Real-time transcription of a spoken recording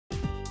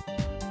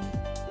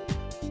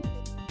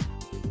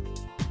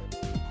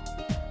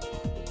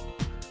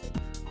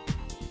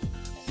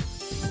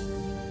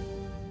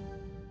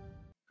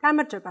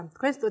გამარჯობა,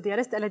 თქვენ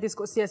სტუდიაში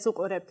ტელედისკუსიას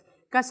უყურებთ.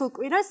 გასულ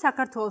კვირას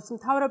საქართველოს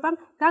მთავრობამ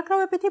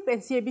დაგროვებითი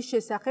პენსიების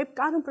შესახებ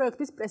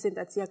კანონპროექტის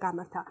პრეზენტაცია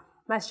გამართა.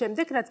 მას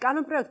შემდეგ, რაც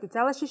კანონპროექტი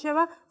ძალაში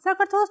შევა,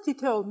 საქართველოს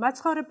თითოეულ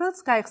მაცხოვრებელს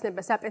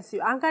გაიხსნება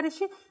საპენსიო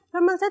ანგარიში,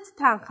 რომელზეც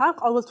თანხა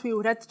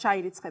ყოველთვიურად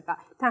ჩაირიცხება.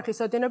 თანხის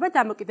ოდენობა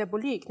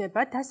დამოკიდებული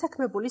იქნება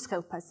დასაქმებულის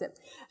ხელფასზე.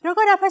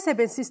 როგორ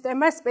აფასებენ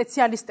სისტემას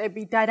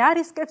სპეციალისტები და რა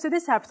რისკებსა და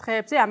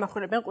საფრთხეებზე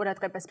ამახვილებენ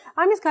ყურადღებას.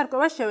 ამის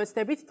გარკვევას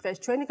შევეცდებით დღეს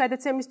ჩვენი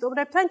გადაცემის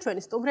სტუმრებთან.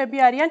 ჩვენი სტუმრები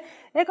არიან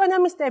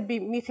ეკონომისტები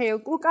მიხეილ,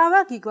 კუკავა,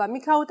 გიგლა,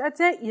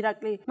 მიქაუტაძე,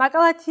 ირაკლი,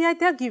 მაკალათია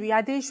და გივი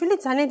ადეიშვილი.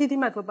 ძალიან დიდი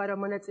მადლობა, რომ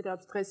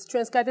მონაწილეობს დღეს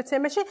ჩვენს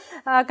გადაცემაში.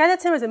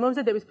 გადაცემაზე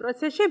მომზადების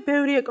პროცესში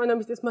ბევრი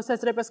ეკონომისტის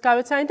მოსაზრებას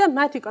გავეცანი და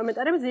მათი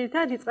კომენტარები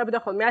ძირითადად იწყებოდა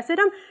ხოლმე ასე,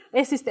 რომ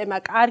ეს სისტემა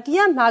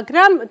კარგია,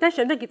 მაგრამ და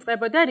შემდეგ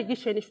იწყებოდა რიგი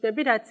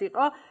შენიშვნები, რაც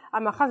იყო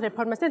ამ ახალ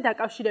რეფორმასთან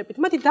დაკავშირებით.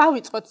 მოდი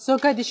დავიწყოთ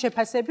ზოგადი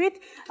შეფასებით.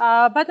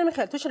 ბატონო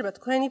მიხეილ, თუ შეიძლება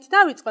თქვენით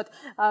დავიწყოთ.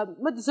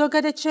 მოდი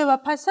ზოგადად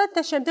შევაფასოთ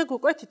და შემდეგ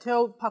უკვე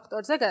თითოეულ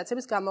ფაქტორზე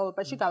გადაცემის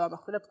განმავლობაში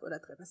გავამახვილებთ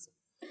ყურადღებას.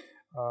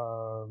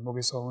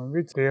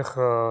 მოგესალმებით.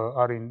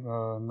 არის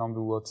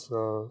ნამდვილად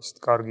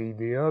კარგი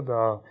იდეა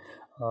და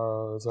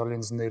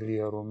ძალიან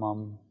ძნელია რომ ამ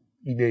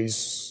იდეის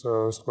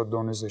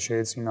დონეზე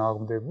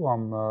შეეწინააღმდეგო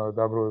ამ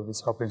დაგროვებითი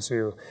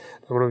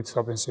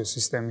საპენსიო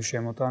სისტემის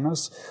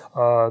შემოტანას,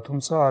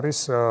 თუმცა არის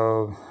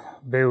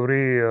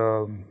ბევრი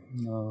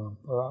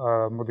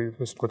მოდი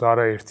ეს ვთქვათ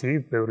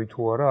ბევრი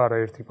თუ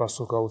არაერთი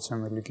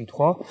პასუხგაუცემელი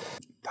კითხვა.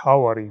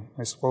 თავარი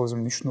ეს ყველაზე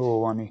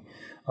მნიშვნელოვანი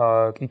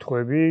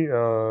კითხვები,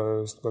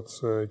 ვთქვათ,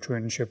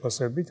 ჩვენი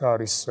შეფასებით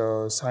არის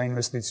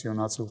საინვესტიციო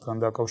ნაწილთან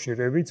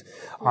დაკავშირებით,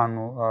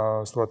 ანუ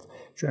ვთქვათ,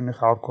 ჩვენ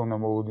ხა არ ქონდა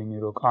მოლოდინი,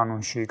 რომ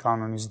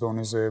კანონის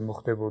დონეზე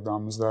მოხდებოდა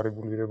ამის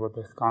დარეგულირება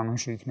და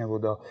კანონში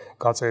იქნებოდა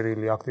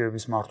გაწერილი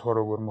აქტივების მართვა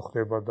როგორ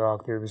მოხდება და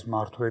აქტივების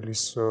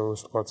მმართველის,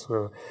 ვთქვათ,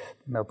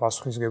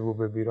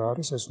 პასუხისმგებლობები რა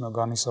არის, ეს უნდა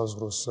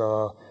განისაზღვროს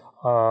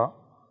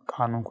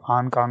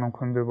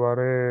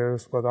კანონქვემდებარე,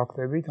 ვთქვათ,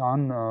 აქტივებით, ან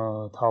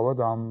თავად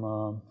ამ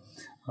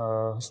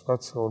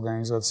ვთქვათ,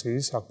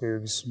 ორგანიზაციის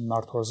აქტივების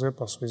მართვაზე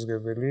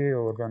პასუხისმგებელი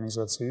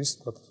ორგანიზაციის,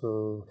 ვთქვათ,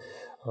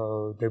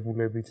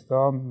 დებულებით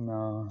და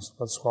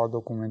ვთქვათ, სხვა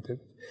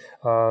დოკუმენტებით.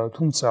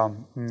 თუმცა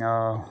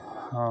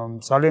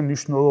ძალიან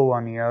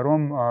მნიშვნელოვანია,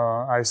 რომ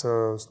ეს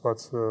ვთქვათ,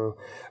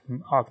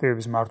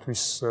 აქტივების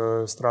მართვის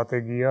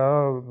სტრატეგია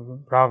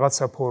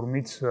რაღაცა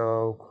ფორმით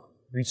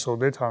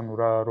ვიცოდეთ, ანუ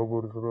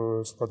როგორ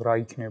ვთქვათ, რა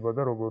იქნება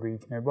და როგორი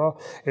იქნება,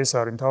 ეს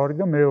არის მთავარი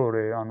და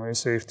მეორე, ანუ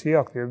ეს ერთი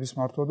აქტივების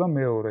მართვა და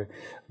მეორე.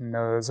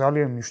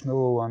 ძალიან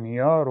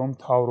მნიშვნელოვანია, რომ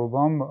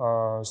მთავრობამ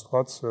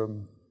ვთქვათ,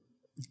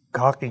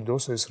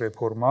 გაყიდოს ეს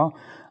რეფორმა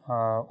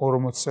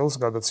 40 წელს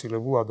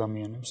გადაცილებულ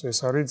ადამიანებს.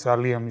 ეს არის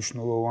ძალიან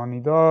მნიშვნელოვანი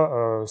და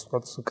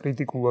ვთქვათ,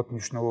 კრიტიკულად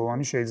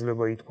მნიშვნელოვანი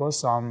შეიძლება ითქვას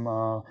ამ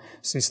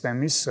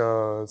სისტემის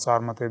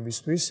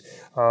წარმატებისთვის.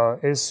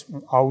 ეს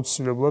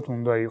აუცილებლად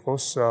უნდა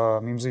იყოს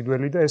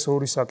მიმზიდველი და ეს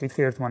ორი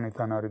საკითხი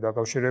ერთმანეთთან არის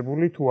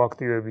დაკავშირებული. თუ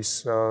აქტივების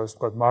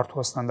ვთქვათ,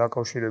 მართვასთან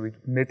დაკავშირებით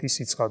მეტი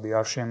სიცხადე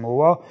არ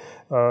შემოვა,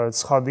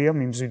 ცხადია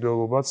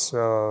მიმზიდველობაც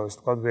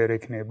ვთქვათ, ვერ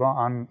ექნება,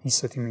 ან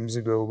ისეთი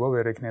მიმზიდველობა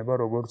ვერ ექნება,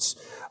 როგორც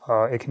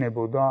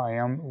ექნებოდა აი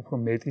ამ უფრო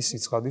მეტი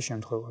სიცხადის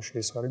შემთხვევაში.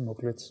 ეს არის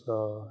მოკლედ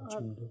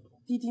ჩემი.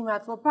 დიდი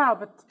მადლობა.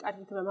 ალბათ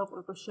კარგით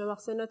მომაყურებელს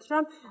შევახსენოთ,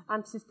 რომ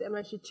ამ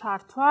სისტემაში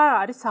ჩართვა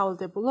არის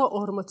სავალდებულო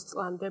 40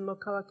 წლამდე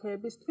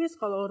მოქალაქეებისთვის,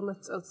 ხოლო 40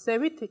 წელს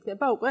ზევით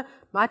იქნება უკვე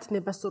მათ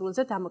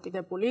ნებასურველზე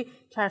დამოკიდებული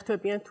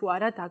ჩართვებიან თუ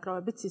არა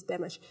დაგროვებით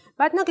სისტემაში.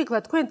 ბატონო გიგლა,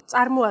 თქვენ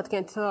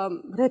წარმოადგენთ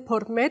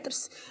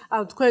რეფორმეტრს,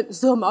 თქვენ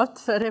ზომავთ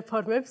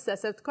რეფორმებს,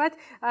 ასე ვთქვათ,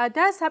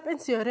 და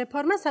საპენსიო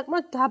რეფორმა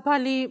საკმაოდ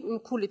დაბალი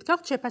ქულით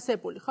გაქვთ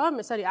შეფასებული, ხო?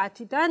 ეს არის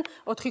 10-დან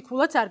 4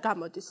 ქულაც არ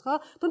გამოდის, ხო?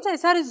 თუმცა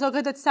ეს არის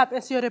ზოგადად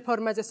საპენსიო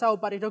რეფორმაზე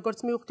როგორც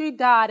მივხვდი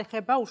და არ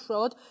ეხება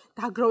უშუალოდ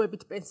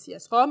დაგროვებით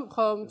პენსიას, ხო?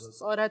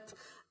 სწორად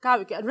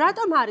გავიგე.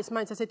 რატომ არის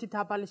მაინც ასეთი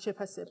დაბალი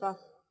შეფასება?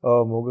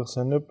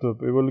 მოგეხსენებთ,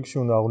 პირველ რიგში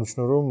უნდა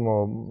აღვნიშნო, რომ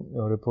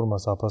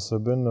რეფორმას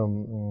აფასებენ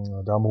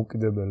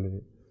დამოუკიდებელი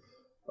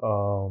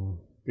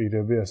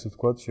პირები, ასე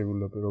ვთქვათ,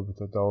 შეგვიძლია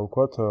პირობითად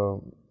დავარქვათ,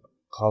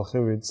 ხალხი,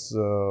 ვინც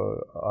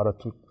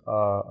არათუ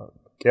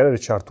კი არ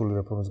არის ჩართული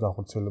რეფორმის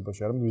განხორციელებაში,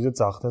 არამედ ვიზეთ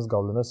ახდენს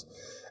გავლენას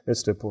ეს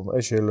რეფორმა.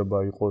 ეს შეიძლება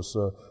იყოს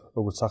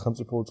როგორც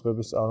სახელმწიფო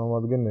უწყების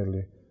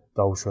წარმომადგენელი,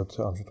 დაუშვათ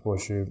ამ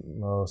შემთხვევაში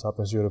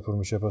საპენსიო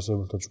რეფორმის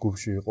შეფასებელთა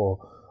ჯგუფში იყო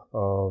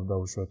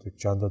დაუშვათ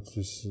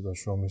ჯანდაცვის და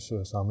შრომის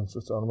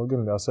სამინისტროს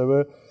წარმომადგენელი, ასევე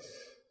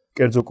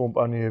კერძო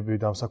კომპანიები,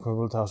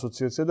 დამსაქმებელთა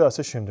ასოციაცია და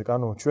ასე შემდეგ.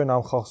 ანუ ჩვენ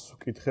ამ ხალხს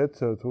ვკითხეთ,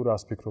 თუ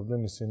რას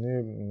ფიქრობდნენ ისინი,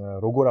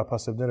 როგორ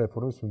აფასებდნენ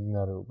რეფორმის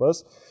მიმდინარეობას.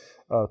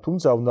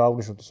 თუმცა უნდა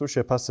აღვნიშნოთ, რომ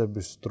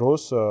შეფასების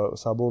დროს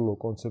საბოლოო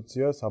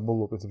კონცეფცია,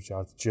 საბოლოო პრინციპში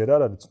არც ჯერ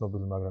არ არის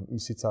ცნობილი, მაგრამ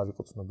ისიც არ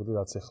იყო ცნობილი,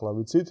 რაც ახლა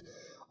ვიცით.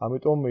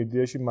 ამიტომ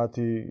იდეაში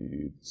მათი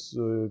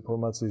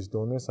ინფორმაციის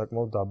დონე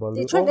საკმაოდ დაბალი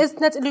იყო. ჩვენ ეს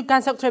ნაწილი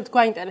განსაკუთრებით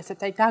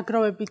გვაინტერესებთ, აი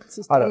დაგროვებით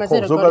სისტემაზე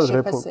როგორ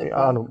შეფასება.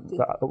 ანუ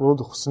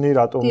ხსნი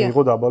რატომ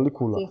იყო დაბალი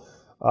ქულა.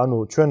 ანუ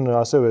ჩვენ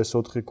ასევე ეს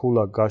 4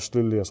 ქულა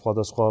გაშლილია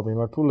სხვადასხვა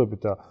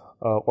მიმართულებით და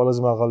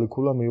ყველაზე მაღალი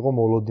ქულა მიიღო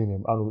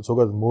მოლოდინემ. ანუ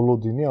ზოგადად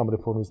მოლოდინი ამ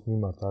რეფორმის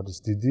მიმართ არის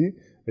დიდი,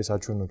 ეს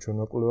აჩვენო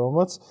ჩვენმა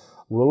კვლევამაც.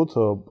 უბრალოდ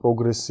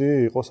პროგრესი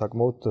იყო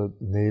საკმაოდ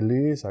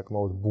ნელი,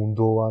 საკმაოდ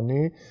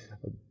ბუნდოვანი.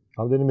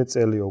 რამდენიმე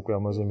წელია უკვე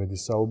ამაზე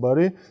მედის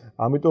საუბარი.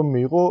 ამიტომ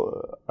მიიღო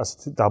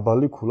ასეთი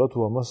დაბალი ქულა, თუ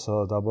ამას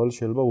დაბალი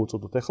შეიძლება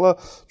უწოდოთ. ეხლა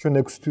ჩვენ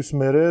 6 თვის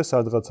მერე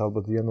სადღაც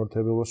ალბათ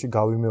იანვარ-თებერვალში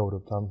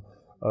გავიმეორებთ ამ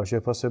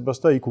შეფასებას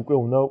და იქ უკვე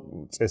უნდა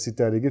წესით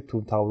არიგით თუ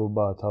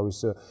მთავრობა თავის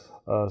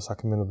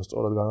საქმიანობას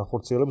სწორად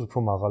განახორციელებს, უფრო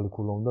მაღალი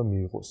ქულა უნდა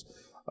მიიღოს.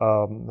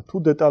 თუ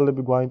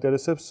დეტალები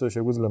გვაინტერესებს,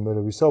 შეგვიძლია მე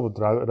ვისაუბროთ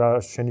რა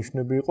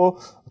შენიშვნები იყო,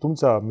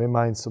 თუმცა მე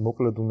მაინც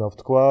მოკლედ უნდა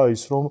ვთქვა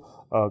ის, რომ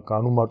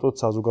განუმარტოთ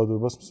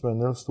საზოგადოებას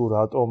მსმენელს თუ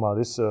რატომ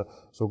არის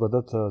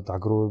ზოგადად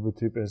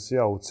დაგროვებითი პენსია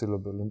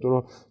აუცილებელი. იმიტომ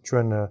რომ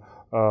ჩვენ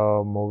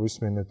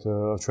მოვისმენთ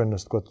ჩვენ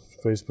ასე ვთქვათ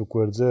Facebook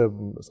გვერდზე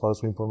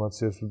სხვადასხვა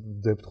ინფორმაციას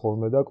ვდებთ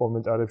ხოლმე და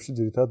კომენტარებში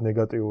ძირითადად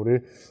ნეგატიური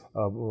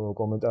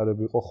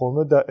კომენტარები იყო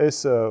ხოლმე და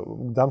ეს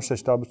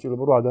დამშეშ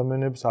დაბჭირება რომ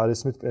ადამიანებს არ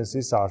ესმით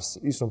პენსიის არსი.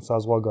 ის რომ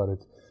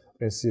საზღვარგარეთ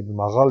პენსიები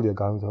მაღალია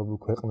განვითარებულ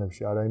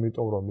ქვეყნებში, არა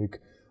იმიტომ რომ იქ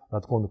რა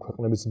თქმა უნდა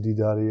ქვეყნების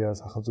მდიდარია,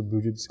 სახელმწიფო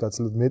ბიუჯეტის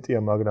გაცილებით მეტია,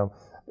 მაგრამ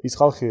ის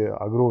ხალხი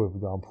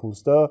აგროვებდა ამ ფულს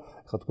და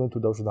ეხლა თქვენ თუ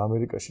დავუშვათ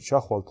ამერიკაში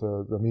ჩახვალთ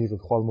და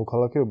მიიღებთ ხვალ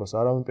მოქალაქეობას,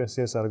 არავინ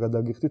პენსიას არ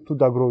გადაგიხდით თუ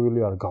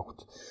დაგროვილი არ გაქვთ.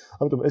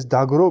 ამიტომ ეს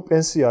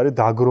პენსია არის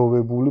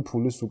დაგროვებული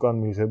ფულის უკან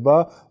მიღება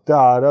და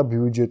არა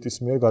ბიუჯეტის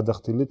მიერ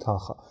გადახდილი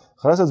თანხა.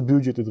 რასაც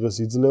ბიუჯეტი დღეს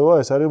იძლევა,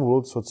 ეს არის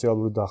უბრალოდ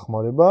სოციალური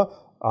დახმარება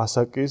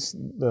ასაკის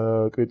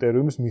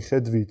კრიტერიუმის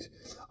მიხედვით.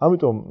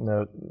 ამიტომ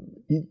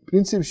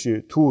პრინციპში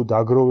თუ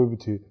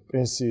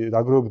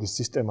დაგროვებითი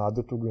სისტემა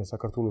ადრეთუგან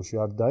საქართველოში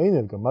არ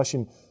დაინერგა,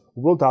 მაშინ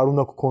უბრალოდ არ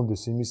უნდა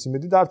გქონდეს იმის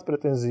იმედი და არც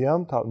პრეტენზია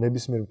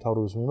ნებისმიერ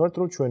მთავრობის მიმართ,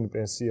 რომ ჩვენი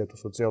პენსია თუ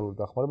სოციალური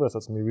დახმარება,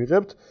 რასაც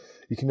მივიღებთ,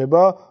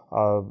 იქნება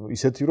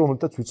ისეთი, რომ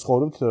ერთად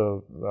ვიცხოვრებთ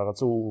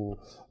რაღაცა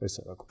ეს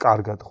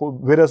კარგად, ხო,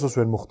 ვერასოდეს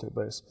ვერ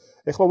მოხდება ეს.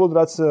 ეხლა უბრალოდ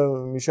რაც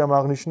მიშამ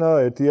აღნიშნა,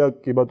 ერთია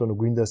კი ბატონო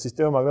გვინდა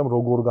სისტემა, მაგრამ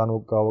როგორ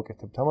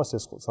გავაკეთებთ ამას,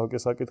 ეს ცალკე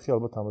საკითხი,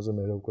 ალბათ ამაზე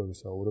მე უკვე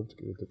ვისაუბრებთ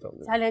კიდევ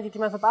დეტალურად. ძალიან დიდი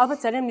მადლობა. ალბათ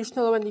ძალიან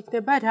მნიშვნელოვანი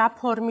იქნება რა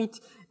ფორმით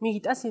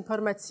მიიტას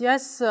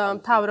ინფორმაციას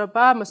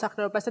მთავრობა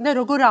მოსახლეობასთან და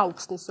როგორ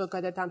აუხსნის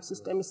ზოგადად ამ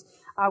სისტემის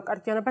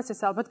ავკარგიანობას,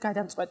 ეს ალბათ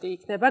გადამწყვეტი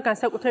იქნება,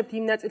 განსაკუთრებით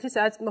იმ ნაწილში,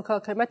 სადაც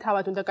მოქალაქეებმა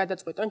თავად უნდა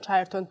გადაწყვიტონ,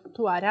 ჩაერთონ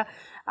თუ არა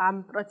ამ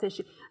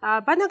პროცესში.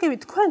 ბანკები,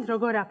 თქვენ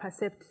როგორ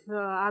აფასებთ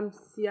ამ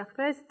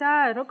სიახლეს და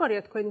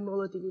როგორია თქვენი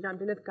მოლოდინი,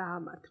 რამდენად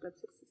გაამართლებს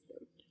ეს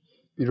სისტემა?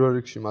 პირველ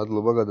რიგში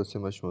მადლობა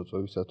გადაცემაში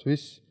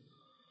მოწვევისათვის.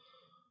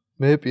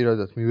 მე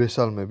პირადად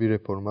მივესალმები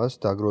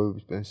რეფორმას,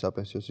 დაგროვების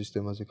საპენსიო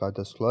სისტემაზე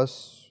გადასვლას,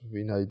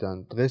 ვინაიდან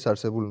დღეს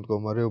არსებული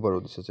მდგომარეობა,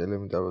 როდესაც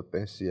ელემენტარულად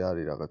პენსია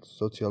არის რაღაც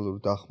სოციალური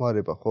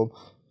დახმარება, ხომ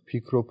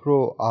ფიქრობ,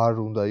 რომ არ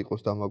უნდა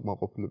იყოს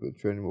დამაკმაყოფილებელი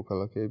ჩვენი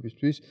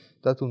მოქალაქეებისთვის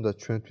და თუნდაც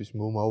ჩვენთვის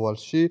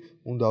მომავალში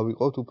უნდა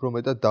ვიყოთ უფრო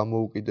მეტად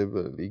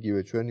დამოუკიდებელი,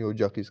 იგივე ჩვენი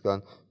ოჯახისგან,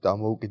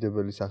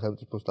 დამოუკიდებელი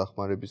სახელმწიფოს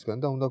დახმარებისგან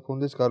და უნდა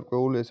გქონდეს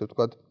გარკვეული, ესე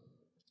ვთქვათ,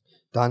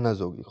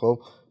 დანაზოგი, ხო?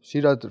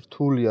 ხშირად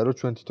რთულია, რომ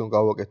ჩვენ თვითონ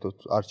გავაკეთოთ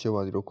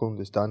არჩევანი, რომ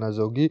გქონდეს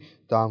დანაზოგი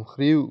და ამ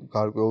ხრივ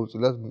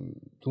გარკვეულწილად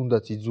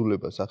თუნდაც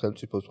იძულება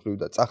სახელმწიფოს ხრივ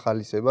და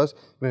წახალისებას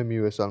მე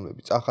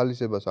მივესალმები.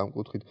 წახალისებას ამ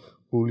კუთხით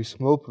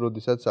გულისხმობ,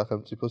 როდესაც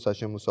სახელმწიფო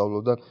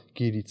საშემოსავლოდან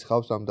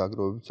გირიცხავს ამ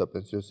დაგროვებით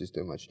საპენსიო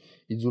სისტემაში.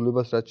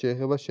 იძულებას რაც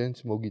შეეხება, შენც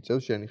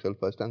მოგიწევს შენი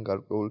ხელფასთან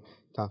გარკვეული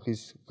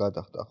თანხის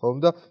გადახდა, ხომ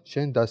და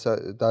შენ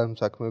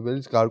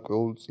დამსაქმებელს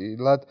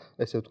გარკვეულწილად,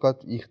 ესე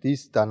ვთქვათ,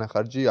 იხდის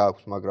დანახარჯი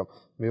აქვს, მაგრამ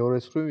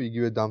მეორეს ხრივ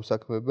იგივე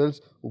დამსაქმებელს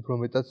უფრო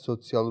მეტად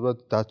სოციალურად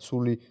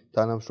დაცული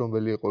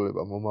თანამშრომელი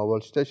ეყოლება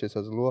მომავალში და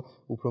შესაძლოა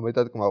უფრო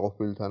მეტად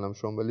კმაყოფილი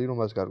თანამშრომელი, რომ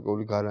მას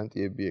გარკვეული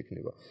გარანტიები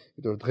ექნება.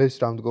 იმიტომ რომ დღეს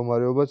რა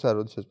მდგომარეობაა,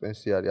 როდესაც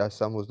პენსია არის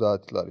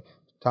 170 ლარი,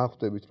 თან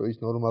ხვდებით, რომ ის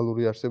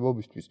ნორმალური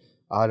არსებობისთვის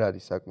არ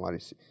არის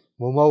საკმარისი.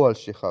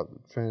 მომავალში ხა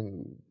ჩვენ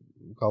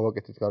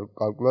გავაკეთეთ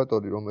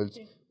კალკულატორი, რომელიც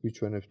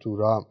ვიჩვენებს თუ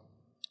რა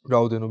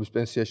რაოდენობის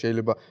პენსია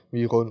შეიძლება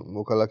მიიღონ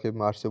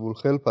მოქალაქეებმა არსებულ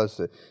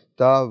ხელფასზე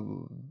და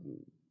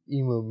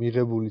იმ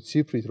მიღებული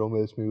ციფრით,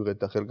 რომელიც მივიღეთ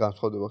და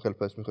განსხვავდება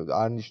ხელფასის მიხედვით,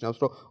 არ ნიშნავს,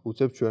 რომ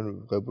უცებ ჩვენ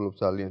ვღებულობ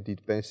ძალიან დიდ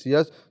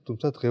პენსიას,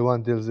 თუმცა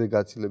დღევანდელზე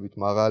გაცილებით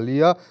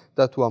მაღალია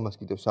და თუ ამას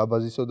კიდევ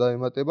საბაზისო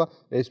დაემატება,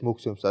 ეს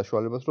მოგცემს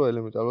საშუალებას, რომ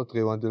ელემენტარულად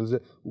დღევანდელზე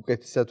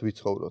უკეთესად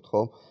ვიცხოვროთ,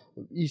 ხო?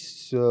 ის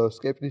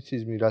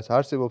სკეპტიციზმი, რაც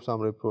არსებობს ამ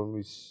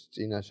რეფორმის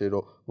წინაშე,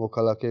 რომ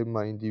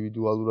მოქალაქეებმა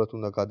ინდივიდუალურად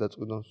უნდა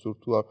გადაწყვიტონ სურთ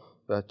თუ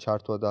რა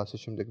ჩართვა და ასე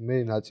შემდეგ, მე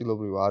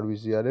ნაწილობრივ არ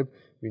ვიზიარებ,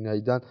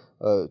 ვინაიდან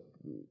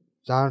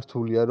ძალიან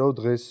რთულია, რომ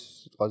დღეს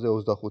ყველაზე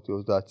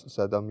 25-30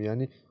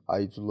 ადამიანი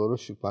აიძულო, რომ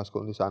მას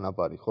კონდეს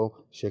ანაბარი, ხო?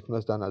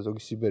 შექმნას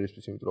დანაზოგი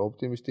სიბერისთვის, იმიტომ რომ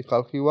ოპტიმისტი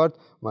ხალხი ვართ,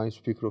 მაინც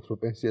ვფიქრობთ, რომ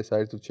პენსია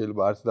საერთოდ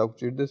შეიძლება არც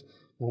დაგჭირდეს,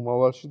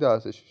 მომავალში და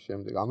ასე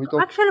შემდეგ. ამიტომ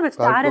აქ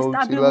შეიძლება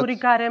არასტაბილური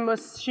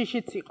გარემოს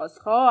შიშიც იყოს,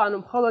 ხო? ანუ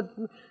მხოლოდ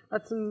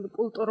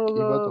კულტურულ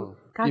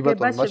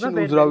გაგებას მაშინ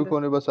უძრავი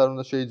ქონებას არ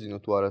უნდა შეიძინო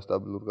თუ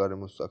არასტაბილურ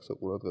გარემოს აქცე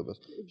ყურადღებას.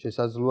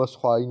 შესაძლოა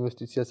სხვა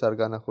ინვესტიციას არ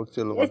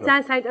განახორციელო, მაგრამ ეს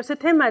ძალიან საინტერესო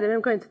თემაა და მე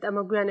მგონი ცოტა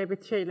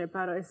მოგვიანებით შეიძლება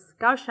რომ ეს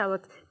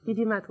გავშალოთ.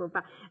 დიდი მადლობა.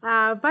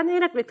 ბანე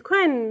ირაკლი,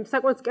 თქვენ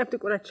საკმაოდ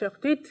სკეპტიკურად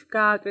შეხვდით,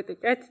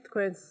 გააკრიტიკეთ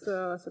თქვენს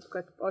ასე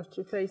ვთქვათ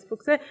პოსტში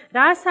Facebook-ზე.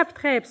 რა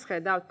საფრთხეებს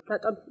ხედავთ?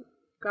 რატომ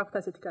გაქვთ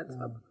ასეთი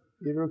განწყობა?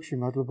 პირველში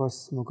მადლობას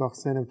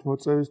მოგახსენებთ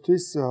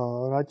მოწვევისთვის.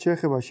 რაც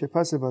შეეხება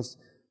შეფასებას,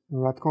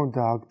 რა თქმა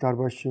უნდა, აქ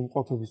დარბაზში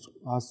მყოფების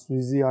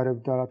ვიზიარებ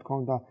და რა თქმა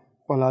უნდა,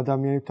 ყველა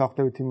ადამიანი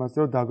ვთანხმდებით იმაზე,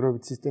 რომ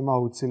დაგროვებითი სისტემა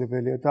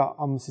აუცილებელია და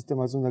ამ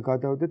სისტემაზე უნდა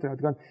გადავიდეთ,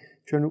 რადგან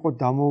ჩვენ ვიყოთ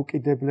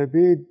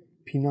დამოუკიდებლები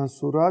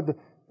ფინანსურად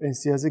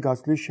პენსიაზე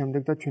გასვლის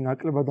შემდეგ და ჩვენ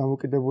ნაკლებად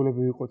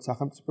დამოკიდებულები ვიყოთ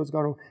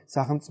სახელმწიფოსგან, რომ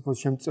სახელმწიფოს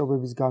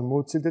შემწეობებისგან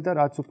მოვცილდეთ და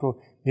რაც უფრო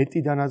მეტი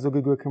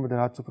დანაზოგი გვექნება და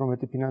რაც უფრო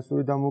მეტი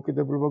ფინანსური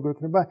დამოუკიდებლობა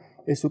გვექნება,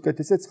 ეს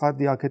უკეთესად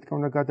ცხადია, აქეთკენ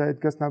უნდა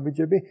გადაედგას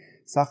ნაბიჯები.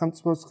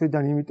 სახელმწიფოს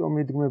მხრიდან იმიტომ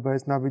მიდგმება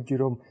ეს ნაბიჯი,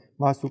 რომ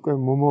მას უკვე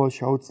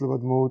მომავალში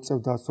აუცილებლად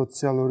მოუწევდა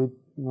სოციალური,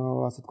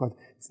 ასე ვთქვათ,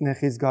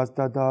 წნეხის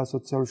გაზრდა და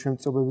სოციალური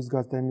შემწეობების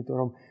გაზრდა, იმიტომ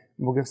რომ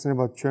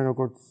მოგეხსენებათ ჩვენ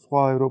როგორც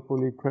სხვა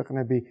ევროპული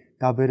ქვეყნები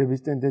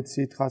დაბერების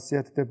ტენდენციით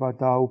ხასიათდება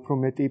და უფრო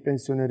მეტი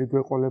პენსიონერი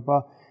გვეყოლება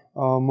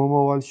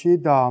მომავალში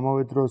და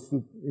ამავე დროს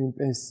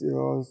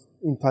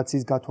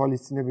ინფლაციის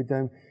გათვალისწინებით და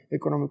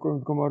ეკონომიკური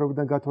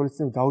მდგომარეობიდან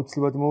გათვალისწინებით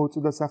აუცილებლად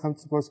მოუწევდა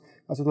სახელმწიფოს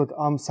ასე ვთქვათ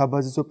ამ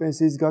საბაზისო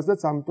პენსიის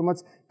გაზრდაც, ამიტომაც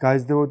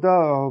გაიზრდებოდა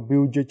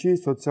ბიუჯეტში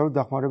სოციალური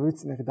დახმარების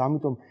წნეხი და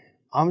ამიტომ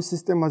ამ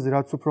სისტემაზე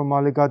რაც უფრო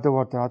მალე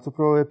გადავართ და რაც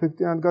უფრო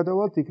ეფექტიანად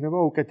გადავალთ, იქნება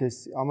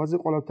უკეთესი. ამაზე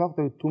ყველა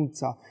ვთანხმდებით,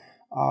 თუმცა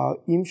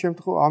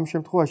ამ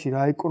შემთხვევაში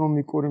რა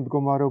ეკონომიკური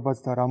მდგომარეობაც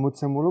და რა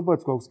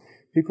მოცემულობაც გვაქვს,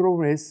 ვფიქრობ,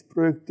 რომ ეს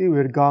პროექტი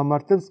ვერ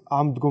გაამართლებს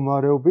ამ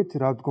მდგომარეობით,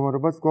 რა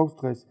მდგომარეობაც გვაქვს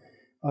დღეს.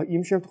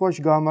 იმ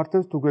შემთხვევაში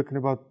გაამართლებს თუ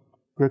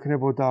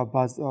გვექნებოდა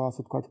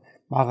ასე ვთქვათ,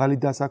 მაღალი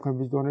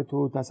დასაქმების დონე თუ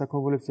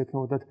დასაქმებულებს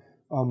ექნებოდათ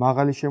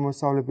მაღალი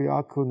შემოსავლები,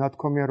 აქ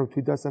ნათქვამია, რომ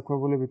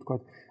თვითდასაქმებულები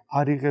ვთქვათ,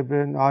 არ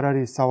იღებენ, არ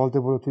არის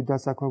სავალდებულო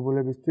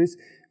თვითდასაქმებულებისთვის,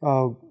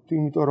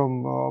 იმიტომ რომ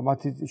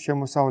მათი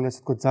შემოსავალი ასე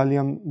ვთქვათ,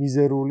 ძალიან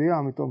მიზერულია,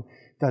 ამიტომ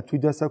და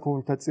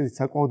თვითდასაქმებულთა წილი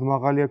საკმაოდ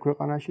მაღალია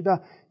ქვეყანაში და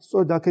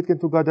სწორედ აქეთკენ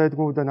თუ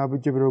გადაედგმებოდა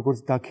ნაბიჯები, როგორც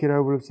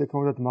დაქირავებულებს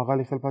ექნებოდათ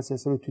მაღალი ხელფასი,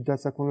 ასევე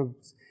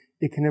თვითდასაქმებულებს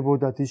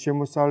ექნებოდათ ის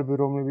შემოსავლები,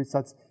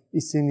 რომლებიცაც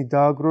ისინი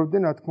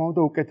დააგროვებდნენ, რა თქმა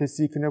უნდა,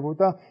 უკეთესი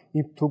იქნებოდა,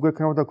 თუ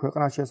გვექნებოდა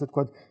ქვეყანაში ასე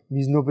ვთქვათ,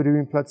 მიზნობრივი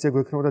ინფლაცია,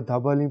 გვექნებოდა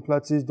დაბალი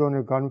ინფლაციის დონე,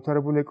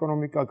 განვითარებული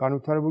ეკონომიკა,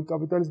 განვითარებული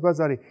კაპიტალის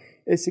ბაზარი,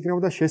 ეს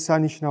იქნებოდა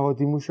შესანიშნავად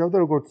იმუშავდა,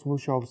 როგორც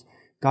მუშაობს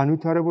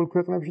განვითარებულ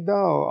ქვეყნებში და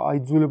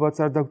აიძულებაც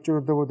არ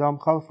დაგჭირდებოდა ამ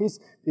ხალხის,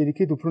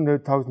 პირიქით უფრო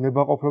თავის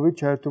ნებაყოფლობით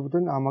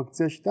ჩაერთვებოდნენ ამ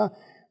აქციაში და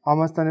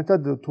ამასთან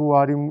ერთად თუ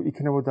არ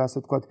იქნებოდა ასე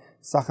ვთქვათ,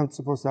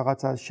 სახელმწიფოს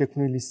რაღაცა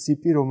შექმნილი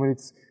სიპი,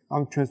 რომელიც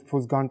ამ ჩვენს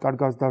ფულს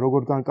განკარგავს და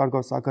როგორ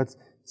განკარგავს, აქაც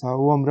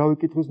უამრავი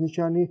კითხვის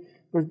ნიშანი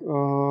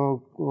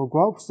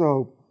გვაქვს.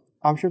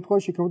 ამ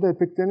შემთხვევაში იქნებოდა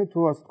ეფექტიანი თუ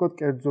ასე ვთქვათ,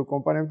 კერძო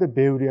კომპანიები და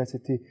ბევრი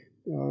ასეთი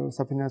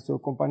საფინანსო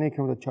კომპანია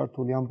იქნებოდა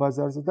ჩართული ამ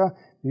ბაზარზე და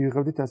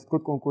მივიღებდით ასე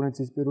ვთქვათ,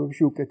 კონკურენციის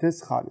პირობებში უკეთეს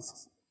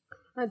ხარისხს.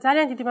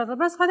 ძალიან დიდი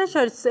მადლობა.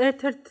 სხვადასხვა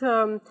ერთ-ერთ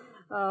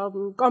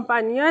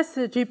კომპანიას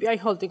GPI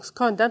Holdings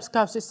ჰქონდა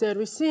მსგავსი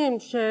სერვისი,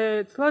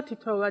 შეეძლო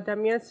თითოეულ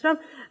ადამიანს, რომ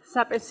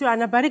საპენსიო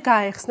ანაბარი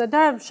გაეხსნა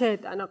და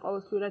შეეტანა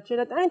ყოველთვიურად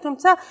შედატანი,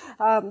 თუმცა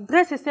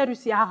დღეს ეს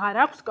სერვისი აღარ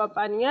აქვს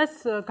კომპანიას,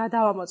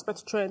 გადავამოწმეთ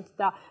ჩვენც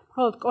და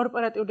მხოლოდ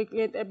კორპორატიული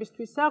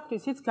კლიენტებისთვის აქვს,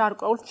 ისიც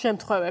გარკვეულ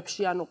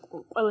შემთხვევებში, ანუ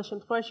ყველა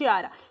შემთხვევაში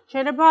არა.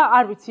 შეიძლება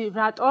არ ვიცი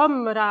რატომ,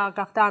 რა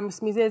გახდა ამის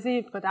მიზეზი,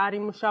 თქვა არ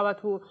იმუშავა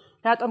თუ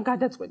რატომ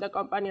გადაწყვიტა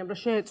კომპანიამ რომ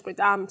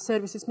შეეწყვიტა ამ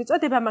სერვისის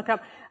მიწოდება, მაგრამ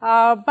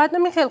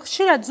ბატონ მიხეილ,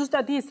 ხშირად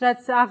ზუსტად ის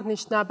რაც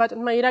აღნიშნა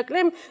ბატონმა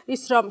ირაკლიმ,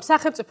 ის რომ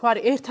სახელმწიფო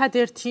არის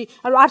ერთადერთი,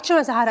 ანუ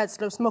არჩევანს არ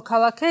აძლევს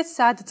მოქალაქეს,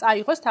 სად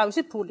წაიღოს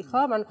თავისი ფული,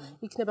 ხო? ანუ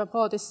იქნება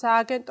მხოლოდ ეს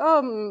სააგენტო,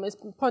 ეს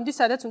ფონდი,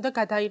 სადაც უნდა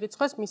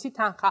გადაირიცხოს მისი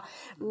თანხა.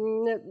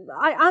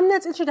 აი ამ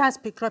ნაწილში რას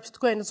ფიქრობთ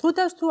თქვენ?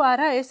 ზღუდავს თუ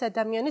არა ეს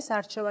ადამიანის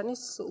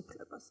არჩევანის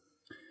უფლებას?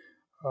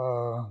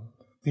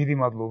 დიდი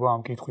მადლობა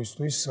ამ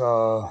კითხვისთვის.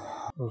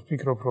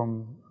 ვფიქრობ, რომ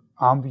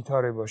ამ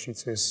ვითარებაშიც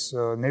ეს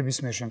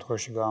ნებისმიერ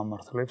შემთხვევაში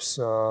გაამართლებს,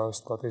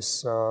 ასე ვთქვათ, ეს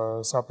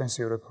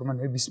საპენსიო რეფორმა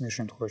ნებისმიერ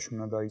შემთხვევაში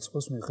უნდა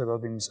დაიწყოს,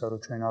 მიუხედავად იმისა, რომ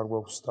ჩვენ არ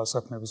გვაქვს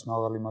დასაქმების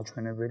მაღალი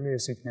მაჩვენებელი,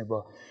 ეს იქნება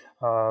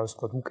ასე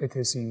ვთქვათ,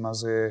 უკეთესი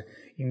იმაზე,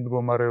 იმ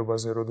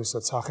მდგომარეობაზე,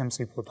 როდესაც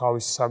სახელმწიფო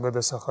თავისი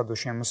საგადასახადო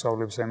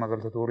შემოსავლების, აი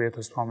მაგალითად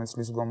 2018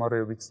 წლის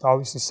მდგომარეობით,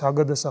 თავისი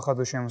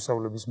საგადასახადო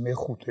შემოსავლების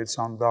მეხუთედს,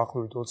 ან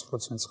დაახლოებით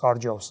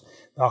 20%-ს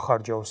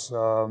დახარჯავს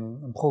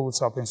მხოლოდ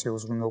საპენსიო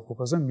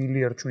უზრუნველყოფაზე,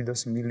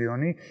 1,7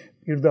 მილიარდი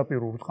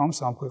პირდაპირ ურტყამს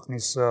ამ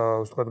ქვეყნის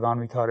ვთქვათ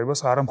განვითარებას,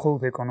 არა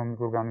მხოლოდ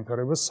ეკონომიკურ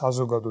განვითარებას,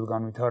 საზოგადოებრივ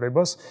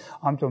განვითარებას,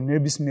 ამიტომ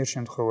ნებისმიერ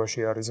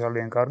შემთხვევაში არის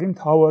ძალიან კარგი,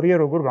 მთავარია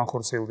როგორ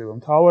განხორციელდება.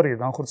 მთავარია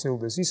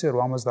განხორციელდეს ისე,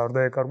 რომ ამას არ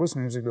დაეკარგოს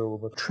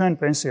მიმზიდველობა. ჩვენ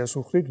პენსიას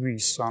უხდით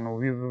ვის, ანუ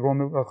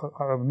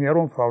მე არ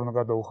უნდა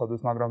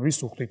გადავუხადოთ, მაგრამ ვის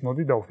უხდით,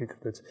 მოდი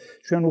დავფიქრდეთ.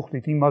 ჩვენ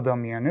უხდით იმ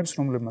ადამიანებს,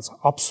 რომლებმაც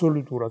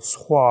აბსოლუტურად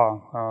სხვა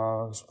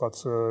ვთქვათ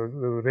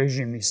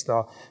რეჟიმის და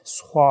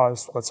სხვა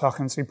ვთქვათ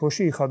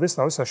სახელმწიფოში იხადეს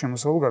თავის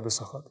საშემოსავლო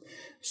გადასახადი.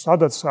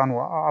 სადაც ანუ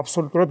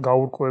აბსოლუტურად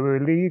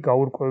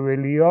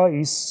გაურკვეველია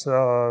ის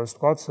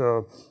ვთქვათ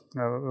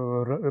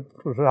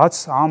რაც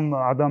ამ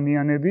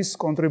ადამიანების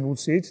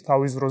კონტრიბუციით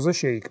თავის დროზე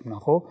შეიქმნა,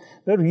 ხო?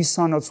 და ვის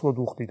სანაცვლოდ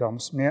უხდით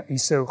ამს? მე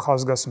ისე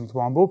ხაზგასმით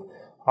ვამბობ,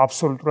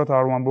 აბსოლუტურად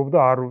არ ვამბობ და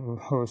არ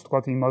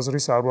ვთქვათ იმ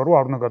აზრის არ ვარ, რომ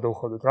არ უნდა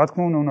გადავუხადოთ. რა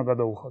თქმა უნდა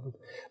გადავუხადოთ.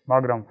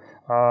 მაგრამ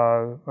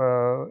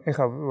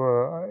ეხლა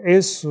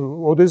ეს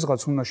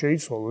ოდესღაც უნდა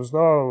შეიცვალოს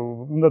და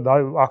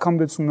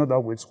აქამდეც უნდა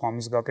დაგვეწყო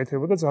ამის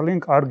გაკეთება და ძალიან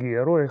კარგია,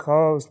 რომ ეხლა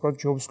ვთქვათ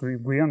ჯობს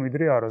გვიან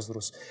ვიდრე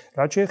არასდროს.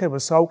 რაც შეეხება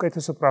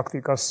საუკეთესო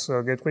პრაქტიკას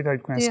გეტყვით, აი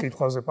თქვენს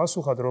კითხვაზე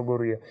პასუხად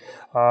როგორია,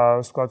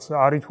 ვთქვათ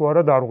არის თუ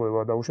არა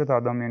დარღვევა და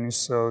უშუალოდ ადამიანის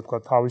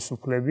ვთქვათ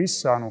თავისუფლების,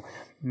 ანუ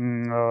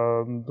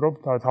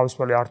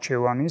თავისუფალი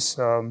არჩევანის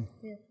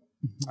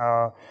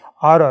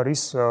არ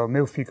არის,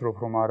 მე ვფიქრობ,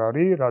 რომ არ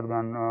არის,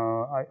 რადგან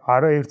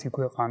არაერთი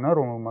ქვეყანა,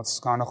 რომელმაც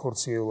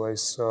განახორციელა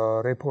ეს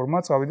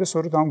რეფორმა, წავიდა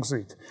სწორედ ამ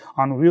გზით.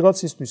 ანუ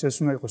ვიღაცისთვის ეს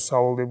უნდა იყოს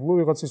სავალდებულო,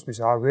 ვიღაცისთვის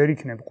ვერ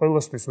იქნება,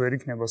 ყველასთვის ვერ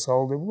იქნება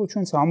სავალდებულო,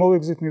 ჩვენც ამავე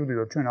გზით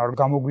მივდივართ, ჩვენ არ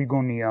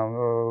გამოგვიგონია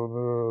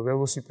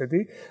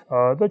ველოსიპედი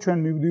და ჩვენ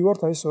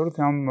მივდივართ აი სწორედ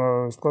ამ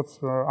ვთქვათ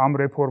ამ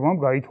რეფორმამ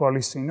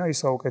გაითვალისწინა ის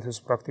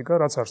საუკეთესო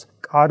პრაქტიკა, რაც არის.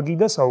 კარგი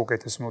და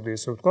საუკეთესო, მოდი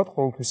ესე ვთქვათ,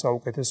 ყოველთვის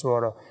საუკეთესო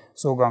არა,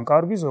 ზოგან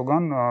კარგი,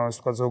 ზოგან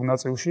ვთქვათ ზოგ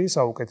ნაწილში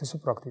საუკეთესო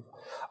პრაქტიკა.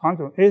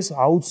 ამიტომ ეს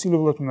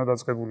აუცილებლად უნდა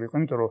დაწყებული იყო,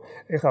 იმიტომ რომ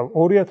ეხლა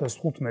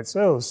 2015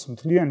 წელს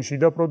მთლიანი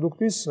შიდა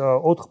პროდუქტის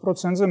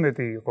 4%-ზე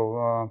მეტი იყო.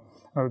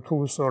 თუ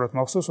სწორად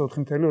მახსოვს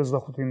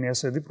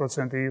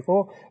 4.25% იყო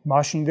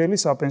მაშინდელი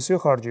საპენსიო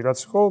ხარჯი, რაც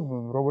იყო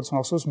როგორც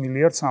მახსოვს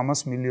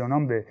 1.3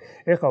 მილიარდამდე.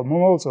 ეხლა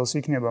მომავალ წელს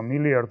იქნება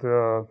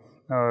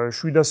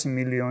 1.7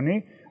 მილიარდი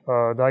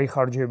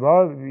დაიხარჯება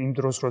იმ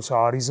დროს, როცა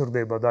არ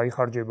იზრდება,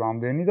 დაიხარჯება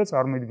ამდენი და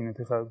წარმოიდგინეთ,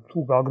 ეხლა თუ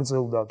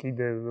გაგრძელდა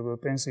კიდე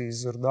პენსიის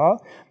ზრდა,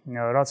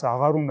 რაც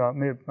აღარ უნდა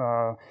მე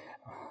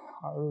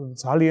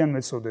ძალიან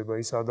მეწოდება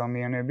ის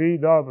ადამიანები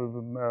და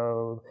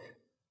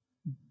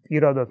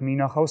პირადად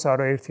მინახავს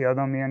არაერთი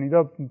ადამიანი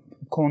და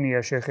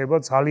მქონია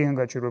შეხება ძალიან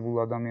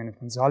გაჭირვებულ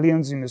ადამიანებთან,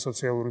 ძალიან მძიმე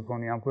სოციალური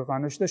ფონი ამ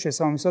ქვეყანაში და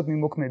შესაბამისად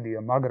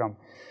მიმოქმედია, მაგრამ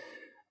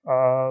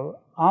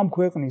ამ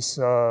ქვეყნის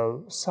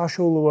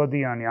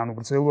საშუალოვადიანი, ანუ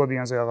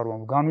გრძელვადიანზე აღარ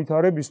ვამბობ,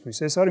 განვითარებისთვის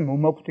ეს არის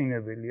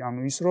მომაკვდინებელი, ანუ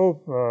ის რომ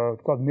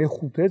თქვა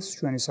მეხუთეც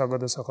ჩვენი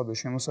საგადასახადო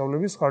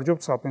შემოსავლების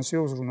ხარჯობთ საპენსიო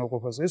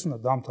უზრუნველყოფაზე, ეს უნდა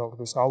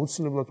დამთავრდეს,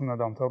 აუცილებლად უნდა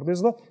დამთავრდეს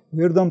და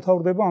ვერ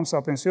დამთავრდება ამ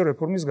საპენსიო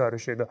რეფორმის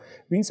გარეშე და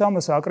ვინც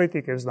ამას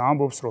აკრიტიკებს და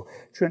ამბობს, რომ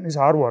ჩვენ ეს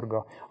არ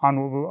ვარგა,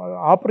 ანუ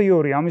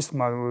აპრიორი ამის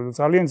თქმა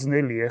ძალიან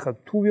ძნელია, ეხლა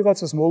თუ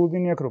ვიღაცას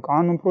მოლოდინი აქვს, რომ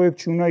კანონ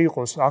პროექტში უნდა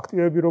იყოს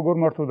აქტივები როგორ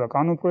მართო და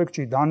კანონ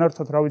პროექტში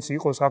დანართად რა ვიცი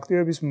იყოს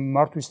აქტივების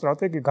მართვის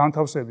სტრატეგია,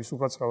 განთავსების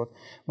უკაცრავად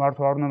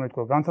მართვა არ უნდა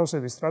მეთქვა,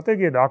 განთავსების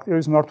სტრატეგია და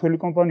აქტივების მართველი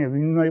კომპანია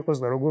ვინ უნდა იყოს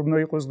და როგორ უნდა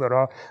იყოს და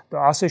რა და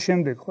ასე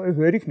შემდეგ, ხო,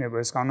 ვერ იქნება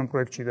ეს კანონ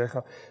პროექტში და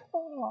ეხლა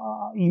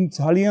იმ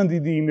ძალიან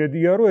დიდი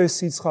იმედია, რომ ეს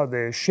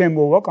სიცხადე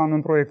შემოვა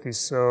კანონ პროექტის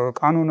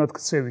კანონად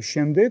ქცევის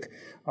შემდეგ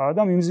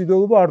და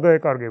მიმზიდველობა არ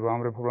დაეკარგება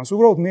ამ რეფორმას.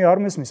 უბრალოდ მე არ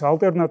მესმის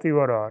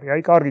ალტერნატივა რა არის.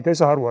 აი, კარგით,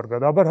 ეს არ ვარგა,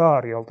 აბა რა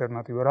არის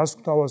ალტერნატივა, რას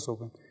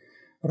გვთავაზობენ?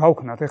 რა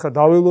ვქნათ, ეხლა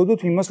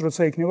დაველოდოთ იმას,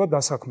 როცა იქნება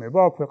დასაქმება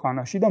აქ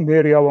ქვეყანაში და მე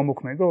რა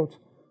ავამოქმედოთ?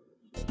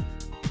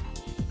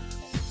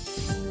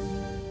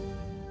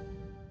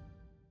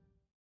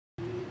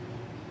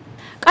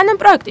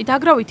 კანონპროექტი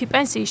დაგროვითი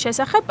პენსიის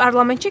შესახებ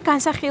პარლამენტში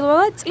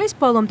განსახილველად წლის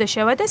ბოლომდე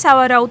შევედა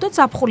სავარაუდოდ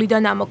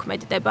ზაფხულიდან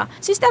ამოქმედდება.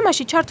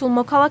 სისტემაში ჩართულ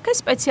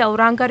მოქალაქეს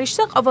სპეციალურ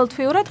ანგარიშზე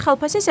ყოველთვიურად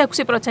ხელფასის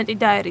 6%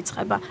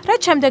 დაერიცხება,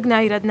 რაც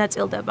შემდეგნაირად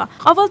ნაწილდება.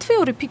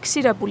 ყოველთვიური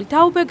ფიქსირებული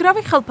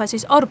დაუბეგრავი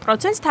ხელფასის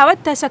 2%-ს თავად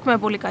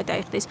დასაქმებული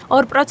გადაიხდის,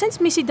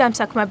 2%-ს მისი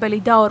დამსაქმებელი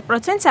და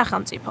 2%-ს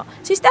სახელმწიფო.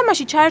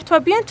 სისტემაში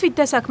ჩაერთვებიან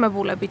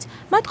თვითდასაქმებულებიც,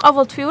 მათ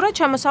ყოველთვიურად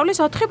შემოსავლის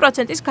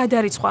 4%-ის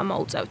გადარიცხვა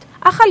მოუწევთ.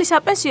 ახალი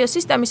საპენსიო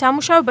სისტემის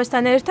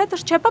ამუშავებასთან ერთად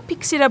რჩება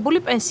ფიქსირებული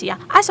პენსია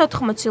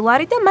 180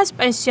 ლარი და მას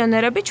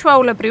პენსიონერები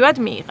ჩვეულებრივად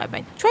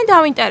მიიღებენ. ჩვენ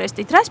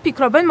დავინტერესდით, რას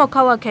ფიქრობენ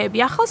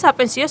მოქალაქეები ახალ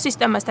საპენსიო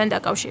სისტემასთან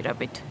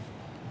დაკავშირებით.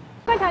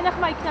 თქვენ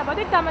თანახმა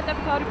იქნებოდით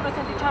დამატებით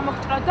 2%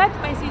 ჩამოგჭროდეთ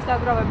პენსიის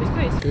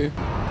დაგროვებისთვის? კი.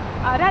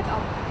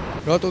 რატომ?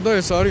 რატო და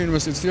ეს არის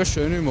ინვესტიცია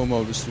შენი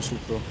მომავლისთვის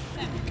უფრო?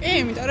 კი,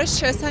 იმიტომ რომ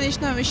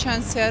შესანიშნავი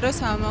შანსია, რომ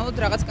სამომავლოდ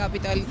რაღაც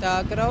კაპიტალი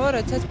დააგროვო,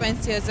 როდესაც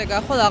პენსიაზე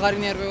გახვალ აღარ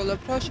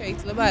ინერვიულობ, რომ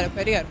შეიძლება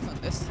არაფერი არ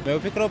გქონდეს. მე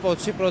ვფიქრობ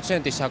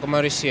 20%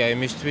 საკმარისია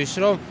იმისთვის,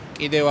 რომ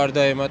კიდევ არ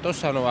დაემატოს,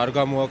 ანუ არ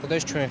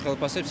გამოაკლდეს ჩვენ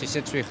ხელფასებს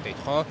ისეც ვიხდით,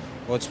 ხო?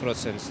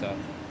 20%-ს და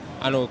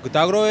ანუ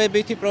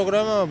დაგროვებითი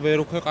პროგრამა ვერ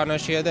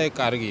ქვეყანაშია და ეგ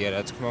კარგია,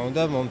 რა თქმა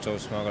უნდა,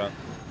 მომწონს, მაგრამ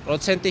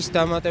პროცენტის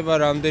დამატება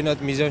რამდენად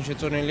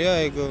მიზანშეწონილია,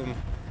 ეგ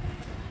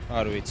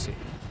არ ვიცი.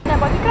 და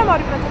გეუბნებოდით, რომ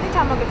 2%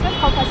 ჩამოგეცეთ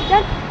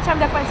ხელფასიდან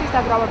შემდეგ პენსიის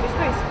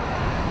დაგროვებისთვის?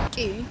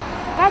 კი.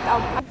 რატომ?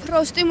 უფრო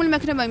სტიმული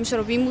მექნება იმის,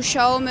 რომ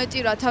ვიმუშაო მეტი,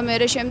 რათა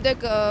მერე შემდეგ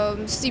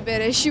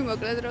სიბერეში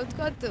მოკლედ რა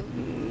ვთქვათ,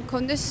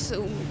 მქონდეს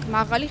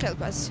მაღალი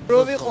ხელფასი.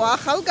 რო ვიყო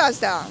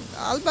ახალგაზრდა,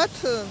 ალბათ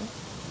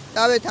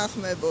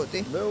დავეთანხმებოდი.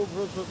 მე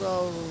უფრო ცოტა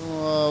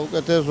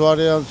უკეთეს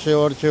ვარიანტს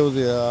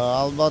შევარჩევდი,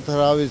 ალბათ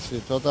რა ვიცი,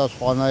 ცოტა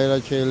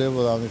სხვანაირად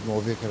შეიძლება ამის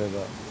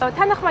მოფიქრება.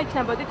 თანახმა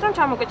იქნებოდით, რომ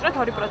ჩამოგეჭრათ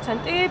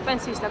 2%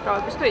 პენსიის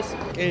დაგროვებისთვის?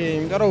 კი,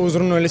 იმიტომ რომ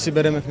უზრუნველი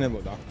სიბერე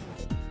მექნებოდა.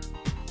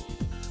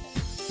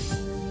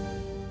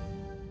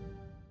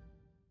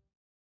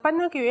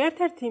 ბანკები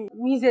ერთ-ერთი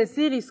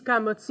მიზეზი, რის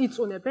გამოც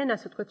იწუნებენ,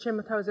 ასე ვთქვათ,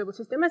 შემოთავაზებულ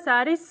სისტემას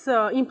არის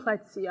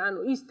ინფლაცია, ანუ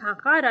ის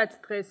თანხა, რაც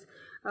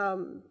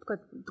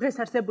დღეს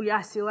არსებული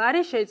 100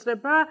 ლარი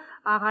შეიძლება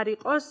აღარ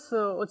იყოს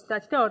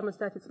 30 და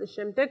 50 წლის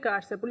შემდეგ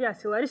არსებული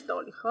 100 ლარის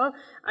ტოლი, ხო?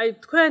 აი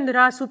თქვენ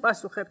რას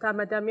უპასუხებთ ამ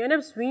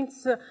ადამიანებს, ვინც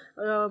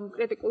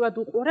კრიტიკულად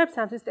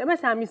უყურებს ამ სისტემას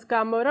ამის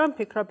გამო, რომ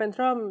ფიქრობენ,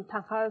 რომ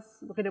თანხას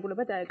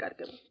ღირებულება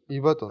დაეკარგება? კი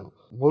ბატონო,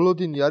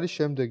 მოლოდინი არის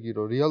შემდეგი,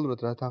 რომ რეალურად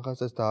რა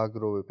თანხასაც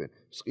დააგროვებენ.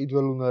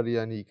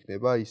 სყიდველუნარიანი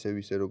იქნება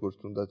ისევ როგორც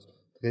თუნდაც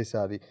დღეს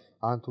არის,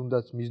 ან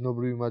თუნდაც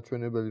მიზნობრივი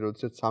მაჩვენებელი,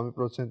 როდესაც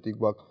 3%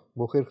 გვაქვს,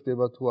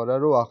 მოხერხდება თუ არა,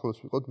 რომ ახლოს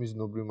ვიყოთ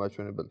მიზნობრივ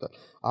მაჩვენებელთან.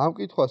 ამ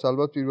კითხვას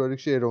ალბათ პირველ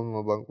რიგში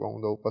ეროვნულმა ბანკმა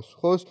უნდა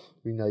უპასუხოს,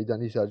 ვინაიდან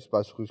ის არის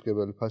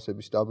პასუხისმგებელი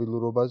ფასების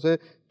სტაბილურობაზე,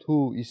 თუ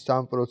ის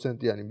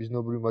 3%-იანი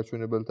მიზნობრივ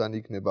მაჩვენებელთან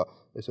იქნება,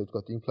 ესე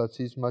ვთქვათ,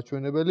 ინფლაციის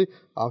მაჩვენებელი,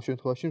 ამ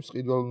შემთხვევაში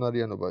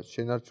მსყიდველუნარიანობა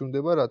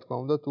შენარჩუნდება, რა თქმა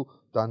უნდა, თუ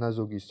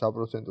დანაზოგის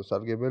 3%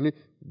 სარგებელი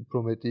უფრო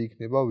მეტი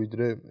იქნება,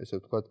 ვიდრე, ესე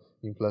ვთქვათ,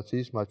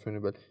 ინფლაციის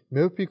მაჩვენებელი.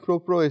 მე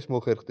ვფიქრობ, რომ ეს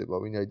მოხერხდება,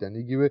 ვინაიდან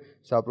იგივე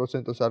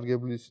 3%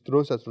 სარგებლის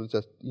დროსაც,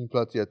 როდესაც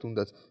ინფლაცია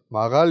თუნდაც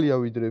მაღალია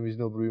ვიდრე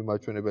მიზნობრივი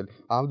მაჩვენებელი,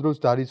 ამ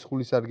დროს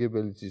დარიცხული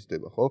სარგებელიც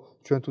იზრდება, ხო?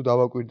 ჩვენ თუ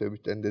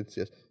დავაკვირდებით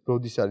ტენდენციას,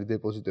 როდის არის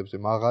დეპოზიტებზე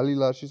მაღალი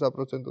ლარში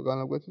 3%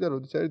 განაკვეთი და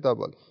როდის არის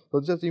დაბალი.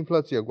 როდესაც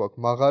ინფლაცია გვაქვს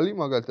მაღალი,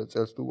 მაგალითად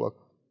წელს თუ გვაქვს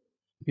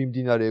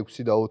მიმდინარე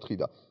 6 და 4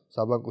 და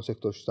საბანკო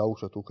სექტორში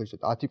დაუშვათ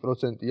უხეშად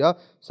 10%-ია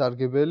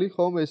სარგებელი,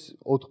 ხომ ეს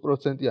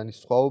 4%-იანი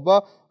სხვაობა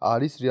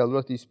არის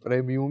რეალურად ის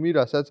პრემიუმი,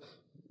 რასაც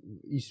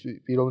ის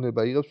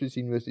პიროვნება იღებს, ის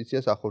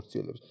ინვესტიციას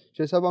ახორციელებს.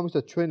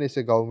 შესაბამისად, ჩვენ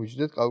ესე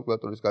გავუმიჯდეთ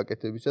კალკულატორის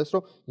გაკეთებისას,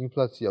 რომ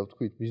ინფლაცია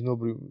ვთქვით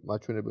მიზნობრივ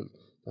მაჩვენებელს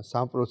და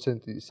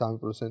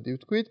 3%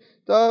 ვთქვით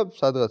და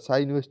სადღაც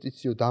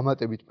საინვესტიციო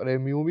დამატებით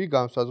პრემიუმი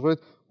განსაზღვრეთ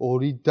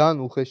 2-დან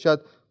უხეშად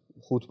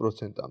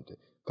 5%-მდე.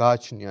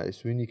 გააჩნია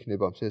ეს ვინ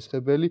იქნება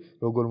მსესხებელი,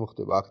 როგორ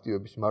მოხდება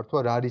აქტივების მართვა,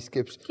 რა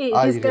რისკებს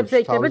აიღებს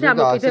იქნება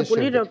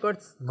დამოკიდებული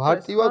როგორც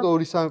მარტივად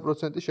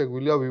 2-3%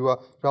 შეგვიძლია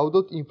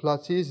ვივარაუდოთ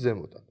ინფლაციის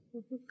ზემოდან.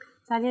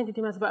 ძალიან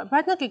დიდი მადლობა.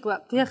 ბატონო გიგლა,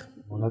 დიახ.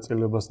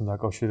 მონაწილეობასთან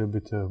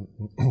დაკავშირებით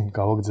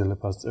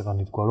გავაგზელებ ასე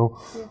წეღანი თქვა, რომ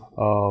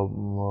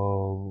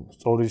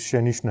სწორი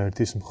შენიშვნა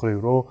ერთის მხრივ,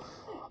 რომ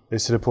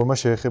ეს რეფორმა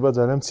შეეხება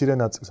ძალიან მცირე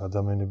ნაწილს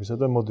ადამიანებისა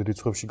და მოდი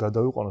რიცხვებში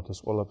გადავიყვანოთ ეს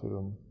ყველაფერი,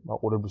 რომ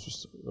მაყურებლისთვის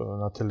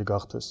ნათელი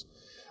გახდეს.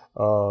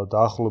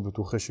 დაახლოებით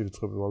უხეში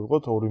რიცხვები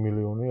ვავიღოთ 2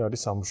 მილიონი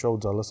არის სამუშაო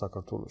ძალა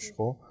საქართველოში,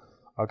 ხო?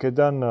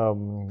 აქედან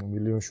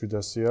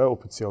 1,700,000-ია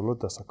ოფიციალურად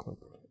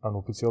დასაქმებული. ან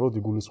ოფიციალურად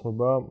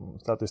იგულისხმება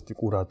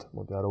სტატისტიკურად,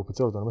 მოდი არა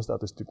ოფიციალურად, არამედ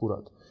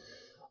სტატისტიკურად.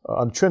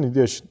 ან ჩვენ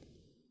იდეაში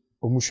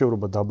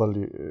უმუშევრობა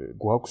დაბალი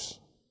გვაქვს,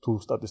 თუ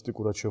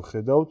სტატისტიკურად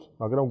შევხედავთ,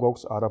 მაგრამ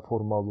გვაქვს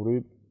არაფორმალური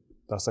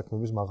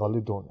დასაქმების მაღალი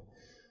დონე.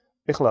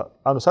 ეხლა,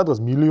 ანუ სადღაც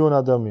მილიონ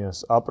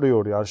ადამიანს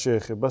აპრიორი არ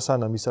შეეხება,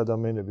 სანამ ის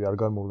ადამიანები არ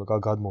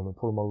გადმოვიდნენ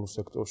ფორმალურ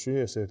სექტორში,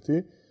 ეს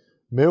ერთი.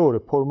 მეორე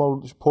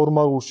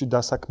ფორმალურში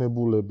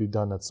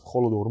დასაქმებულებიდანაც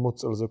მხოლოდ 40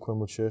 წელზე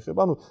ქვემოთ შეეხება.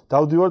 ანუ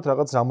დავდივართ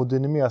რაღაც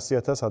რამოდენიმე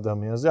 100,000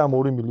 ადამიანზე, ამ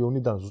 2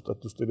 მილიონიდან ზუსტად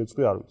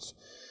რიცხვი არ ვიცი.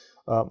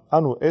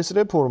 ანუ ეს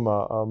რეფორმა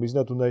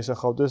მიზნად უნდა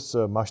ისახავდეს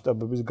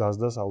მასშტაბების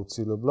გაზრდას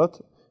აუცილებლად.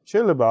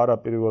 შეიძლება არა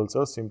პირველ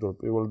წელს, იმიტომ რომ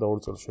პირველ და ორ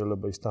წელს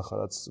შეიძლება ის თანხა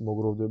რაც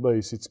მოგროვდება,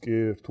 ისიც კი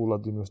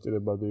რთულად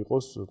ინვესტირებადი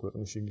იყოს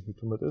ქვეყნის შიგნით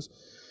უმეტეს.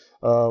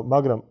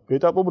 მაგრამ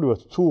ეტაპობრივად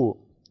თუ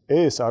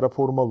ეს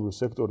არაფორმალური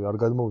სექტორი არ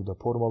გადმოვიდა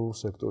ფორმალურ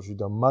სექტორში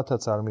და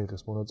მათაც არ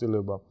მიიღეს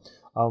მონაწილეობა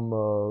ამ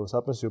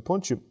საპენსიო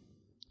ფონდში,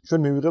 ჩვენ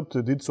მივიღებთ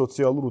დიდ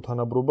სოციალურ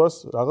უთანაბრობას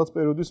რაღაც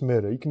პერიოდის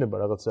მერე. იქნება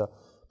რაღაცა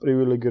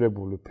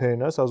პრივილეგირებული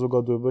ფენა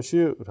საზოგადოებაში,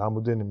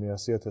 რამოდენიმე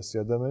 100,000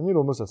 ადამიანი,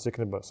 რომელსაც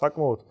ექნება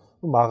საკმაოდ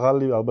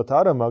მაღალი, ალბათ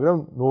არა, მაგრამ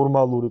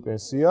ნორმალური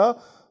პენსია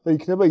და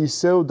იქნება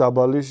ისევ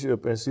დაბალი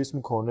პენსიის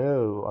მქონე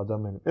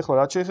ადამიანი. ეხლა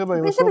რაც შეეხება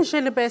იმას, რომ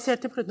შეიძლება ეს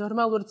ერთი ფრით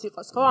ნორმალურიც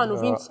იყოს, ხო? ანუ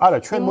ვინც არა,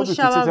 ჩვენ მოდით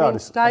იცით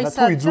არის.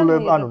 თუ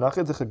იძულება, ანუ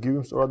ნახეთ ახლა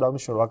გივიმ სწორად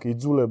აღნიშნა, რომ აქ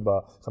იძულება,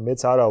 ხა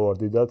მეც არა ვარ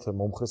დიდად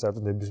მომხრე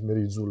საერთოდ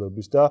ნებისმიერი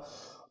იძულების და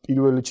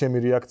პირველი ჩემი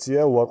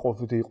რეაქცია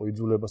უარყოფითი იყო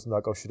იძულებასთან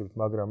დაკავშირებით,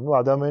 მაგრამ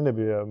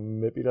ადამიანები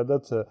მე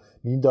პირადად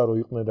მინდა რომ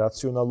იყვნენ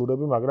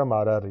რაციონალურები, მაგრამ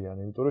არ არიან,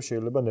 იმიტომ რომ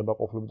შეიძლება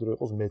ნებაყოფლობით რომ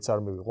იყოს მეც არ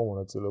მივიღო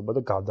მონაწილეობა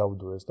და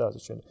გადავდო ეს და ასე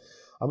შემდეგ.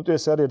 ამიტომ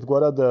ეს არის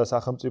ერთგვარად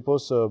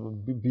სახელმწიფოს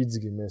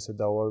ბიძგი, მე ესე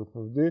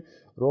დავარქმევდი,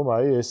 რომ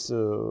აი ეს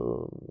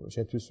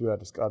შენთვის ვერ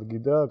არის კარგი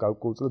და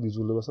გარკვეულწილად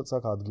იზოლებასაც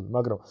აქვს ადგილი.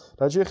 მაგრამ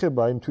რაც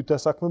შეეხება იმ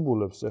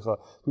თვითდასაქმებულებს, ეხლა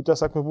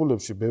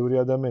თვითდასაქმებულებში ბევრი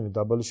ადამიანი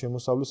დაბალი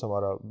შემოსავლისა,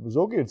 მაგრამ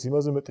ზოგიერთ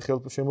იმაზე მეტი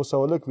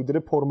ხელშემოსავალი აქვს, ვიდრე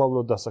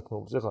ფორმალურად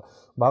დასაქმებულს. ეხლა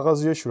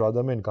მაღაზიაში რომ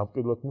ადამიანი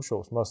გამყიდულად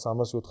მუშაობს, მას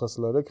 300-400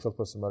 ლარი აქვს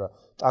ხელფასი, მაგრამ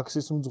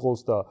ტაქსის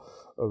მძღოლს და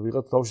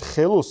ვიღაც თავში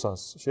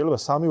ხელოსანს შეიძლება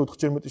 3-4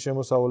 ჯერ მეტი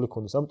შემოსავალი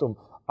ქონდეს. ამიტომ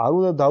არ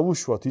უნდა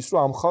დავუშვათ ის, რომ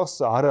ამ ხალხს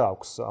არ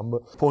აქვს ამ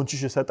ფონდში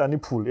შესატანი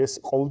ფული. ეს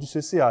ყოველთვის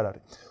ესე არ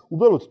არის.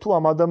 უბრალოდ თუ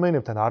ამ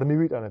ადამიანებთან არ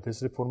მივიტანეთ ეს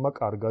რეფორმა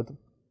კარგად,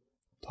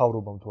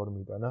 მთავრობამ თუ არ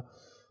მივიტანა,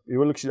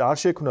 პირველ რიგში არ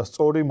შექმნა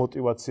სწორი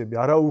мотиваციები,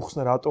 არ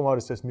აუხსნა რატომ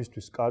არის ეს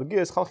მისთვის კარგი,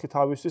 ეს ხალხი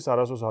თავისთვის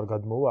არასდროს არ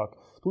გადმოვა აქ.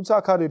 თუმცა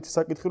აქ არის ერთი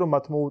საკითხი, რომ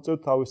მათ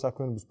მოუწევთ თავის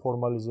საქმიანობის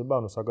ფორმალიზება,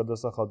 ანუ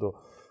საგადასახადო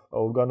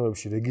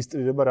ორგანოებში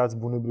რეგისტრირება, რაც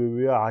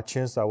ბუნებრივია,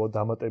 აჩენს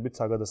დამატებით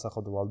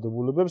საგადასახადო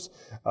ვალდებულებებს,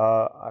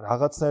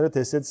 რაღაცნაირად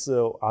ესეც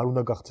არ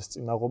უნდა გახდეს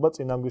წინაღობა,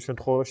 წინამძღვრ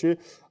შემთხვევაში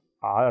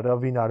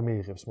არავინ არ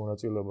მიიღებს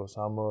მონაწილეობას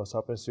ამ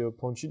საპენსიო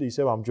ფონდში და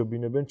ისევ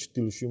ამჯობინებენ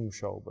ჭდილში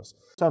მუშაობას.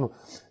 ანუ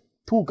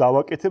თუ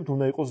გავაკეთებთ,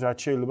 უნდა იყოს რაც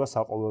შეიძლება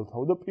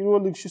საყოველთაო და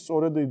პირველ რიგში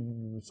სწორედ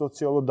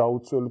სოციალურად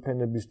დაუცველი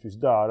ფენებისთვის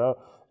და არა,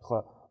 ხა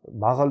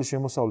მაღალი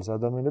შემოსავლის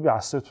ადამიანები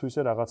ასე თუ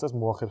ისე რაღაცას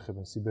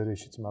მოახერხებენ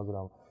სიბერეშიც,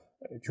 მაგრამ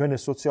ჩვენ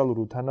ეს სოციალური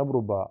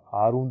უთანაბრობა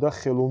არ უნდა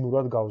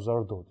ხელოვნურად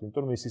გავზარდოთ,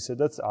 იმიტომ რომ ის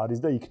ისედაც არის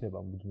და იქნება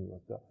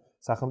მუდმივად და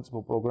სახელმწიფო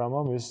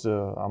პროგრამამ ეს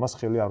ამას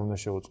ხელი არ უნდა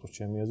შეუწყოს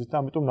ჩემი აზრით და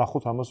ამიტომ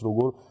ნახოთ ამას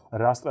როგორ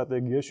რა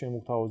სტრატეგია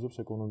შემოგთავაზებს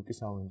ეკონომიკის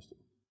სამინისტრო.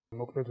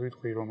 მოკლედ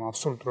ვიტყვი, რომ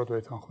აბსოლუტურად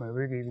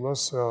ვეთანხმები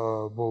გიგლას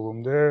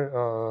ბოლომდე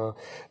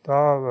და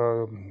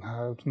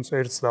თუმცა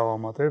ერთს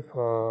დავამატებ,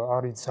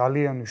 არის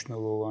ძალიან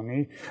მნიშვნელოვანი,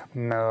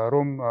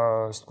 რომ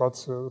ასე ვთქვათ,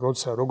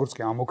 როგორც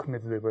კი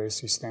ამოქმედდება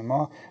ეს სისტემა,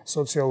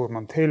 სოციალურმა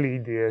მთელი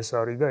იდეა ეს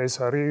არის და ეს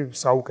არის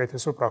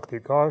საუკეთესო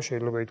პრაქტიკა,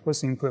 შეიძლება ითქვას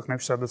იმ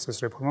ქვეყნებში, სადაც ეს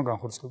რეფორმა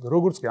განხორციელდება.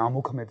 როგორც კი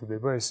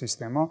ამოქმედდება ეს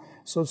სისტემა,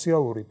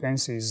 სოციალური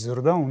პენსიის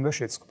ზრდა უნდა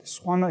შეწყდეს.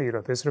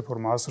 სხვანაირად ეს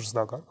რეფორმა აზრს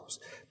დაკარგავს.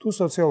 თუ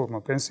სოციალურმა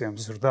პენსიამ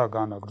ზრდა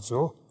განაგრძო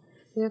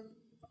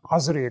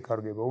აზრი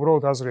ეკარგება,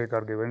 უბრალოდ აზრი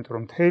ეკარგება, იმიტომ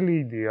რომ მთელი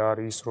იდეა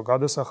არის ის, რომ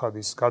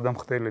გადასახადის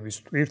გადამხდელების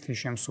ტვირთი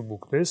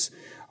შემსუბუქდეს,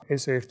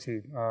 ეს ერთი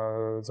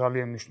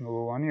ძალიან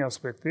მნიშვნელოვანი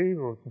ასპექტი,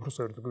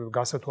 უბრალოდ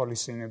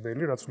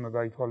გასათვალისწინებელი, რაც უნდა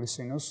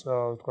გაითვალისწინოს,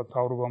 თქვა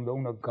მთავრობამ და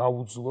უნდა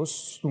გაუძლოს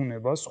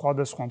სტუნებას,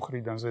 სხვადასხვა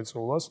მხრიდან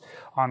ზეწოლას,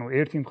 ანუ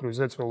ერთი მხრივ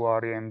ზეწოლა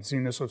არის ამ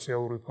ძიმე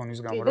სოციალური ფონის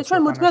გამო, და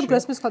ჩვენ მოთქვათ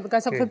გასმის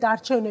განსაკუთრებით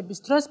არჩევნების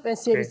დროს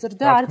პენსიების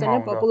ზრდა არის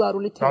ძალიან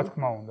პოპულარული თემა. რა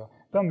თქმა უნდა.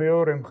 და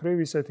მეორე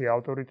მხრივ ისეთი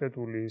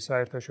ავტორიტეტული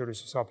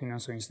საერთაშორისო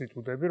საფინანსო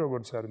ინსტიტუტები,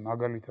 როგორც არის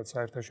მაგალითად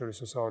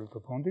საერთაშორისო სავალუტო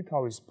ფონდი,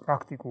 თავის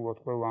პრაქტიკულად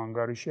ყველა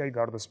ანგარიში, აი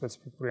გარდა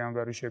სპეციფიკური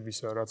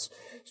ანგარიშებისა, რაც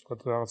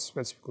ვთქვათ, რაღაც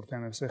სპეციფიკურ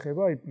თემებს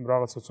ეხება, აი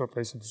რაღაცა ცოტა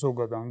ისეთ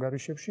ზოგად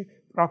ანგარიშებში,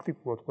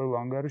 პრაქტიკულად ყველა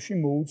ანგარიში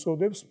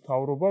მოუწოდებს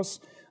მთავრობას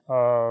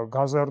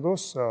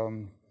გაზარდოს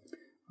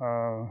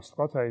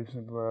ვთქვათ, აი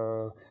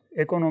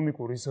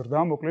ეკონომიკური ზრდა,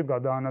 მოკლედ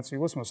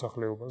გადაანაწილოს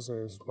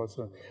მოსახლეობაზე, ვთქვათ,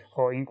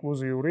 ხო,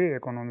 ინკლუზიური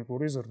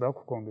ეკონომიკური ზრდა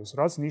გქონდეს,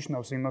 რაც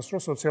ნიშნავს იმას,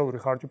 რომ სოციალური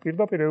ხარჯი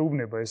პირდაპირ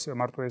ეუბნება, ეს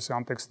მარტო ეს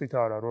ამ ტექსტით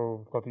არა, რომ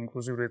ვთქვათ,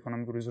 ინკლუზიური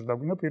ეკონომიკური ზრდა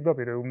გვინდა,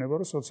 პირდაპირ ეუბნება,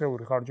 რომ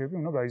სოციალური ხარჯები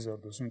უნდა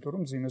გაიზარდოს, იმიტომ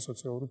რომ ძიმე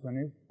სოციალური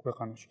ფენი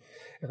ქვეყანაში.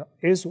 ეხლა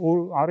ეს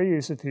არის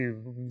ესეთი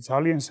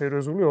ძალიან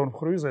სერიოზული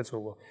ორმხრივი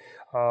ზეწოლა.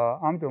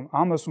 ამიტომ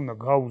ამას უნდა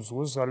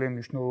გაუძლოს ძალიან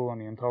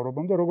მნიშვნელოვანია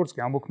მთავრობამ და როგორც კი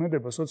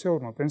ამოქმედება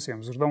სოციალურმა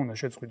პენსიამ ზრდა უნდა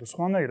შეწყვიტოს.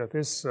 სხვანაირად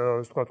ეს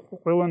ვთქვათ,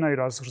 ყველანაირ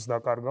აზრს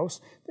დაკარგავს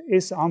და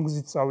ეს ამ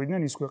გზით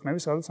წავიდნენ ის ქვეყნები,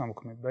 სადაც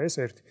ამოქმედდა. ეს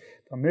ერთი.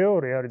 და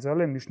მეორე არის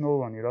ძალიან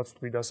მნიშვნელოვანი, რაც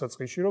თქვი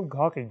დასაწყისში, რომ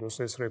გაყიდოს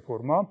ეს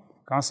რეფორმა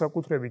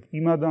განსაკუთრებით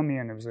იმ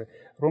ადამიანებზე,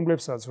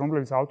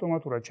 რომლებიც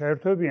ავტომატურად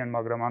ჩაერთვებიან,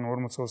 მაგრამ ანუ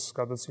 40 წელს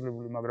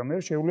გადაცილებული, მაგრამ მე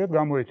შეუძლიათ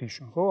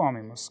გამოეთიშონ, ხო, ამ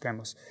იმას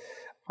სქემას.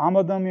 ამ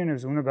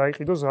ადამიანებზე უნდა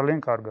გაიყიდოს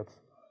ძალიან კარგად.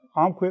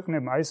 ამ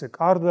ქვეყნებმა ესე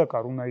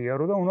კარდაკარ უნდა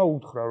იარო და უნდა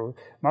უთხრა, რომ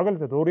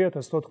მაგალითად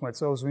 2014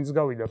 წელს ვინც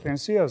გავიდა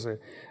პენსიაზე,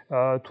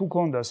 თუ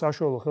ქონდა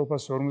საშუალო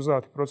ხელფასის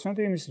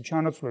 50%, იმისი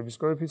ჩანაცვლების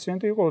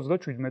კოეფიციენტი იყო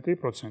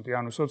 37%,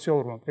 ანუ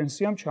სოციალურმა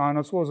პენსიამ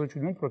ჩაანაცვლა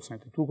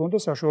 37%, თუ ქონდა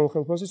საშუალო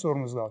ხელფასის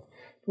 50%.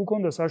 თუ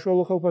ქონდა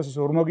საშუალო ხელფასის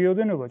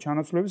ორმაგიოდენობა,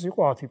 ჩანაცვლების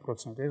იყო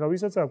 10%. ეხლა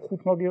ვისაც აქვს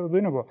 5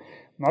 მაგიოდენობა,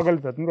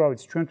 მაგალითად, რა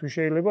ვიცი, ჩვენთვის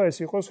შეიძლება ეს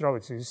იყოს, რა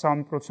ვიცი,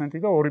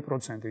 3% და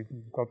 2%,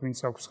 ვთქვათ, ვინც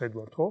აქვს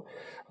ხედვართ, ხო?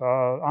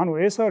 ანუ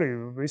ეს არის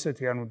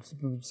ისეთი, ანუ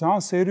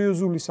ძალიან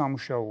სერიოზული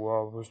სამუშაოა,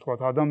 ვთქვათ,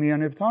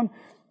 ადამიანებთან,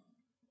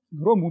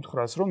 რომ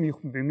უთხრას, რომ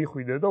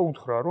მიხვიდე და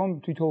უთხრა, რომ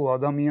თითოეულ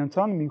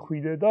ადამიანთან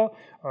მიხვიდე და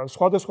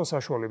სხვადასხვა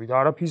საშუალებით,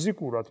 არა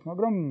ფიზიკურად,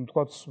 მაგრამ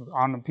ვთქვათ,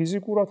 ან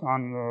ფიზიკურად,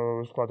 ან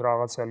ვთქვათ,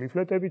 რაღაცა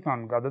ლიფლეტებით, ან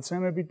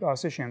გადაცემებით და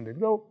ასე შემდეგ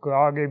და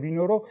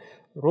გააგებინო, რომ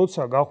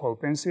როცა გახვალ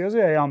პენსიაზე,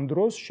 აი ამ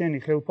დროს შენი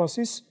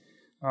ხელფასის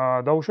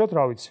დაუშვათ,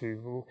 რა ვიცი,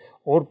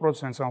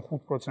 2%-ს ან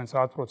 5%-ს,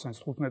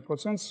 10%-ს,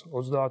 15%-ს,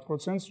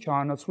 30%-ს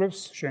ჩაანაცვლებს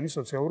შენი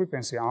სოციალური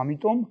პენსია.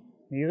 ამიტომ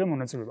მიიღე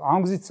მონაწილეობა. ამ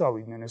გზით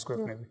წავიდნენ ეს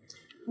ქვეყნები.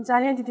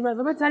 ძალიან დიდი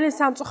მადლობა. ძალიან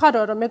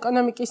სამწუხაროა, რომ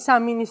ეკონომიკის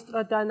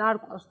სამინისტროდან არ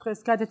გვყავს დღეს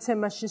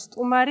გადაცემაში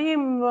სტუმარი.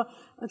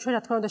 ჩვენ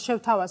რა თქმა უნდა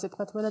შევთავაზეთ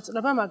მათ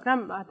მონაწილეობა, მაგრამ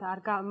არ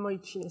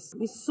გამოიჩინეს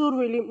ის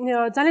სურვილი.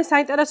 ძალიან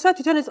საინტერესოა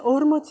თვითონ ეს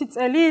 40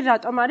 წელი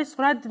რატომ არის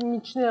სწორად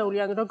მიჩნეული,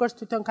 ანუ როგორც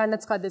თვითონ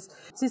განაცხადეს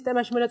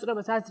სისტემაში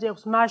მონაწილეობას აზრი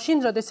აქვს მაშინ,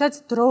 როდესაც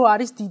დრო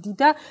არის დიდი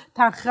და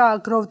თანხა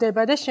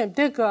გროვდება და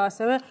შემდეგ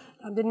ასევე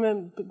რამდენიმე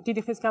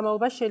დიდი ხნის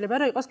განმავლობაში შეიძლება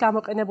რომ იყოს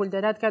გამოყენებული და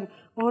რადგან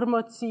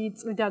 40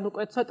 წლიდან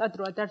უკვე ცოტა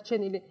დროა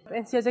დარჩენილი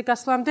პენსიაზე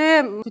გასვლამდე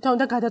თვითონ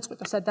უნდა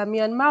გადაწყვიტოს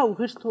ადამიანმა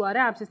უღირს თუ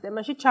არა ამ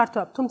სისტემაში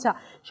ჩართვა. თუმცა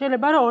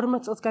შეიძლება რომ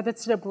 40 წელს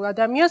გადაცრებულ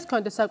ადამიანს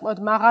ჰქონდეს საკმაოდ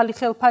მაღალი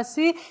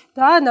ხელფასი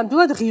და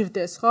ნამდვილად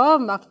ღირდეს, ხო?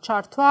 მაგ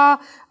ჩართვა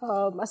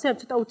ასე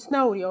ცოტა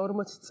უცნაურია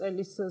 40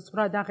 წელის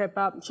ზღვრად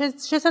აღება.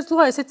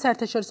 შესაძლოა ესეც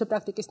საერთაშორისო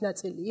პრაქტიკის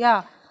ნაწილია?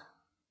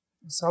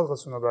 სადღაც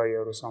უნდა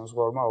გაიაროს ამ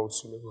ზღვარმა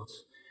აუცილებლად.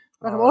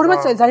 მაგრამ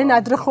 40 წელი ძალიან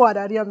ადრე ხო არ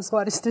არის ამ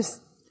ზღვარისთვის.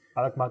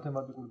 არაკ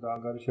მათემატიკურ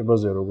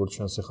დაანგარიშებაზეა როგორც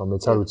ჩანს ახლა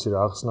მეც არ ვიცი რა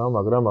ახსნა,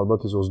 მაგრამ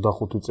ალბათ ეს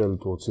 25 წელი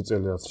თუ 20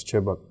 წელი რაც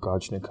რჩება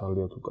გააჩნია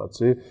ქალია თუ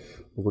კაცი,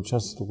 როგორც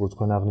ჩანს როგორც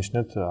თქვენ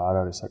აღნიშნეთ არ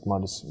არის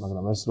საკმარისი,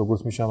 მაგრამ ეს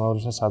როგორც მიშამ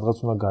აღნიშნა სადღაც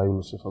უნდა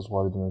გაივლოს ახლა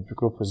ზღვარი და მე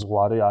ვფიქრობ ეს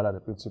ზღვარი არ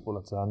არის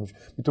პრინციპულად ძალიან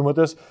მით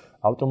უმეტეს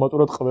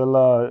ავტომატურად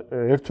ყველა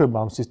ერთვება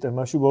ამ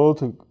სისტემაში ბოლოდ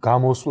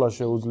გამოსვლა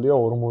შეუძლია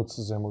 40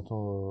 ზემოთ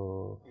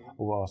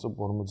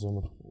 40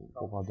 ზემოთ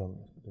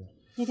ადამიანს.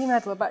 დიდი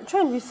მადლობა.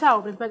 ჩვენ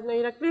ვისაუბრეთ ბატონო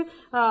ირაკლი,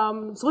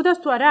 ზღუდავს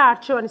თუ არა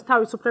არჩევანის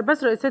თავისუფლებას,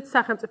 როდესაც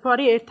სახელმწიფო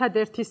არის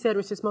ერთადერთი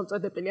სერვისის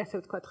მომწოდებელი, ასე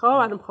ვთქვათ, ხო?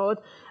 ანუ მხოლოდ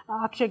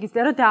აქ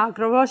შეგიძლია რომ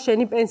დააგროვო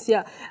შენი პენსია.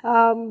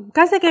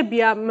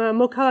 გასაგებია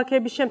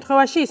მოქალაქეების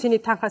შემთხვევაში ისინი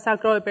თანხას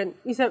აგროვებენ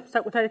ისე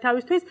საკუთარი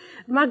თავისთვის,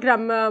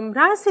 მაგრამ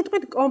რა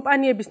სიტყვით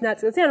კომპანიების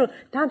ნაწილზე, ანუ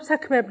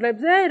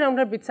დამსაქმებლებზე,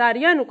 რომლებიც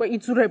არიან უკვე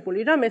იძულებული,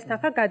 რომ ეს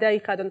თანხა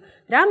გადაიხადონ.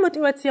 რა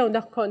мотиваცია უნდა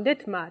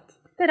ჰქონდეთ მათ?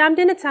 და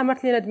რამდენად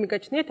სამართლიანად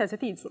მიგაჩნიეთ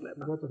ასეთი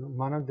იძულება? ბატონო,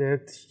 მანამდე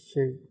ერთ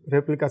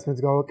რეპლიკას მეც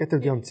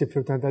გავაკეთებდი ამ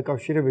ციფრებთან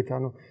დაკავშირებით,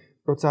 ანუ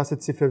როცა ასეთ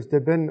ციფრებს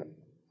დებენ,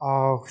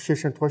 ხშირ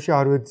შემთხვევაში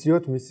არ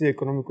ვეძიოთ მისი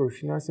ეკონომიკური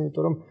შინაარსი,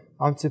 იმიტომ რომ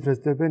ამ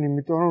ციფრებს დებენ,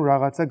 იმიტომ რომ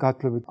რაღაცა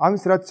გათვლებით.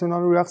 ამის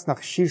რაციონალური ახსნა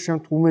ხშირ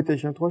უმეტეს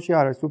შემთხვევაში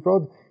არ არის,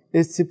 უბრალოდ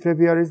ეს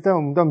ციფრები არის და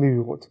უნდა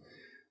მივიღოთ.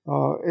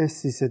 ეს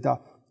ისე და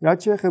რაც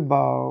შეეხება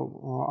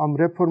ამ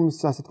რეფორმის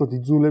ასე ვთქვათ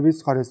იძულების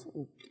ხარეს,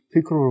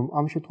 ვფიქრობ რომ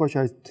ამ შემთხვევაში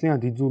არის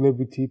თლიანად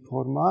იძულებითი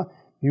ფორმა,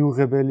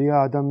 მიუღებელია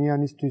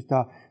ადამიანისთვის და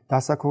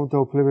დასაქმებულთა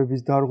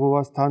უფლებების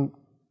დარღვევასთან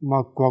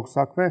გვაქვს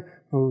საქმე,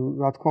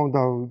 რა თქმა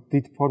უნდა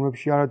დიდ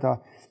ფორმებში არა და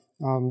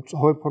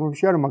მწვავე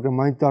ფორმებში არა, მაგრამ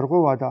მაინც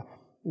დარღვევა და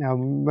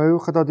მე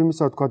ვხედავ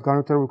იმისა, რომ თქვა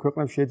განვითარებულ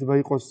ქვეყნებში შეიძლება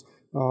იყოს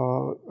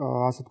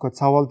ასე ვთქვათ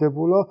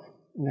სავალდებულო,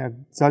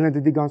 ძალიან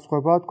დიდი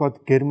განსხვავებაა, თქვა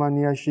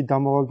გერმანიაში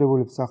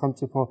დამავალდებულებს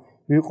სახელმწიფო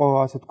ვიყო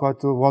ასე ვთქვათ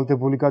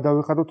ვალდებული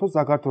გადავიხადოთ თუ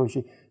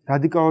საქართველოში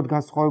რადიკალურად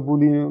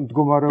განსხვავებული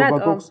მდგომარეობა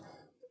გვაქვს.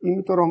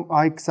 იმიტომ რომ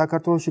აი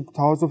საქართველოში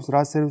თავაზობს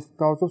რა სერვისს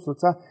თავაზობს,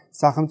 როცა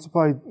სახელმწიფო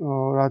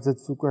რაზეც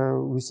უკვე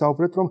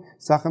ვისაუბრეთ, რომ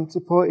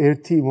სახელმწიფო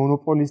ერთი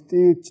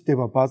მონოპოლისტი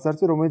ჩდება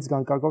ბაზარზე, რომელიც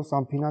განკარგავს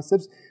ამ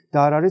ფინანსებს და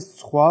არ არის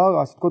სხვა,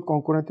 ასე ვთქვათ,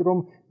 კონკურენტი, რომ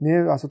მე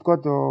ასე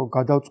ვთქვათ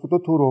გადავწყვიტო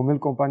თუ რომელ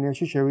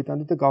კომპანიაში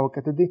შევიტანდი და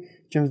გავაკეთებდი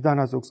ჩემს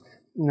დანაზოგს.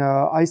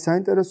 აი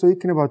საინტერესო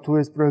იქნება თუ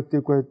ეს პროექტი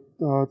უკვე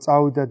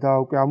წავიდა და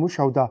უკვე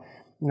ამუშავდა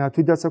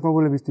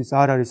თვითდასაქმებულებისთვის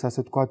არ არის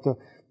ასე ვთქვათ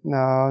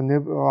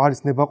არის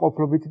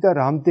ნებაყოფლობითი და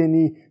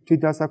რამდენი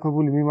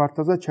თვითდასაქმებული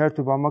მიმართავს და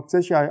ჩაერთვება ამ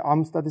აქციაში ამ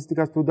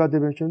სტატისტიკას თუ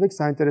დადებენ შემდეგ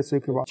საინტერესო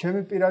იქნება.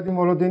 ჩემი პირადი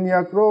მოლოდინი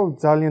აქვს რომ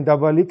ძალიან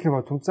დაბალი იქნება,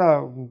 თუმცა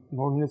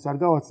მომინეს არ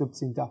გავაცებ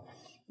წინ და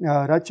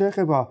რაც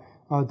შეეხება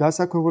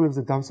დასაქმებულებს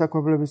და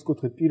დამსაქმებლების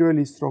კუთხით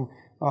პირველი ის რომ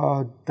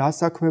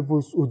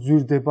დასაქმებულს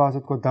უძვირდება ასე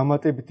ვთქვათ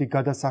დამატებითი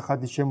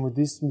გადასახადი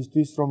შემოდის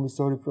მისთვის რომ ის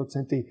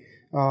 2%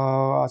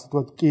 ასე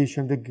ვთქვათ კი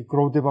შემდეგ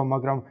გროვდება,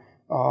 მაგრამ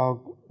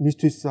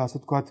მისთვის ასე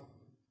ვთქვათ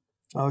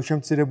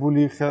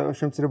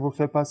შემცირებულ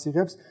ხელფასს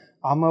იღებს,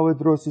 ამავე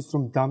დროს ის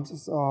რომ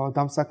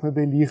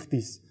დამსაქმებელი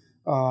იხდის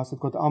ასე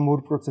ვთქვათ ამ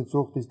 2%-ს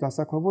უხდის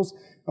დასაქმებულს,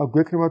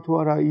 გვექნება თუ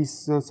არა ის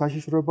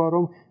საშიშროება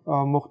რომ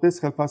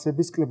მოხდეს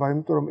ხელფასების კლება,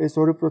 იმიტომ რომ ეს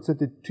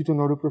 2% თვითონ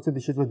 2%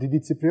 შეიძლება დიდი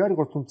ციფრი არ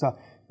იყოს, თუმცა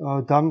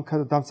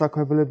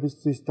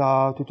დამსაქმებლებისთვის და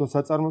თვითონ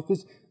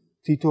საწარმოსთვის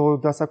თითო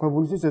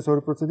დასაქმებულისთვის ეს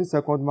 2%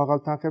 საკმაოდ მაღალ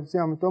თანხებზე,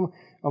 ამიტომ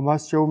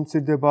მას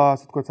შეუმცირდება,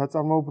 ასე ვთქვათ,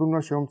 საწარმოობრუნვა,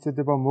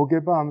 შეუმცირდება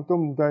მოგება, ამიტომ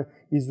უნდა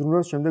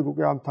იზრუნოს შემდეგ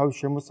უკვე ამ თავის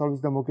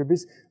შემოსავლის და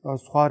მოგების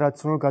სხვა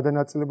რაციონალ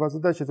გადანაწილებაზე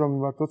და შეიძლება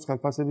მიმართოს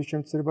ხელფასების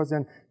შემცირებაზე,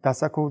 ან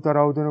დასაქმებულთა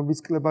რაოდენობის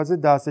კლებაზე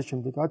და ასე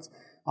შემდეგაც,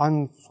 ან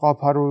სხვა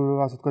ფარულ,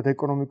 ასე ვთქვათ,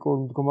 ეკონომიკურ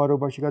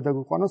მდგომარეობაში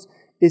გადაგვიყვანოს,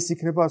 ეს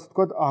იქნება, ასე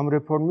ვთქვათ, ამ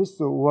რეფორმის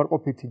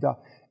უარყოფითი და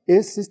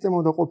ეს სისტემა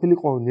უნდა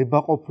ყოფილიყო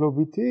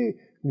ნებაყოფლობითი,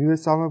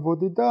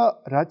 მივესალმებოდი და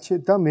რაც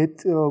და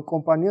მეტ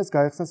კომპანიას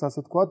გაეხსნას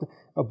ასე ვთქვათ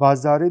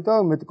ბაზარი და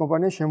მეტ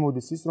კომპანია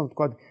შემოდის ის რომ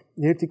ვთქვათ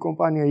ერთი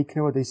კომპანია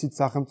იქნება და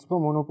ისიც სახელმწიფო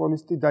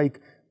მონოპოლისტი და იქ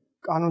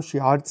კანონში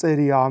არ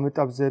წერია ამ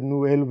ეტაპზე ნუ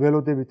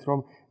ველოდებით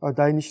რომ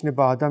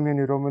დაინიშნება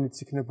ადამიანი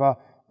რომელიც იქნება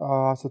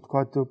ასე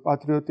ვთქვათ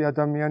პატრიოტი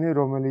ადამიანი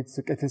რომელიც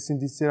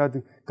კეთილსინდისერად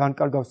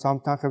განკარგავს ამ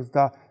თანხებს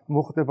და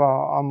მოხდება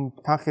ამ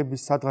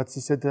თანხების სადღაც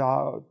ისე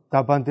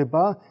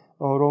დაბანდება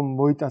რომ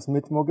მოიტანს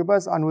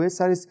მეტმოგებას, ანუ ეს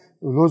არის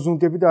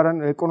ლოზუნგები და არა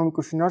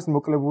ეკონომიკურ შინაარსს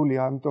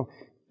მოკლებულია, ამიტომ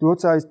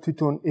როცა ის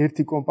თვითონ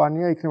ერთი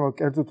კომპანია იქნება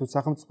კერძო თუ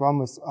სახელმწიფო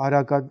ამას არ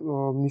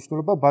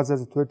აღნიშნულობა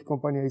ბაზაზე თუ ერთი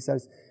კომპანია ის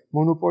არის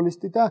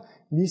მონოპოლისტი და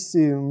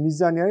მისი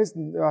მიზანი არის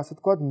ასე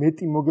ვთქვათ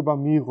მეტი მოგება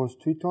მიიღოს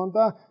თვითონ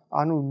და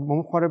ანუ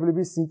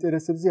მომხმარებლების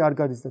ინტერესებზე არ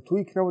გადის და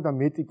თუ იქნებოდა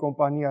მეტი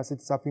კომპანია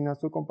ასეთი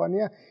საფინანსო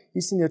კომპანია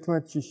ისინი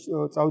ერთმანეთში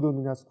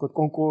წავიდნენ ასე ვთქვათ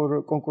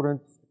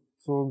კონკურენციულ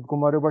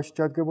მდგომარეობაში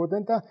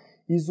ჩადგებოდნენ და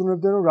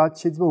იზრუნებდნენ რომ რაც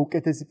შეიძლება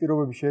უკეთესი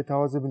პირობები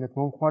შეეთავაზებინათ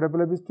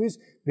მომხმარებლებისთვის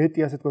მეტი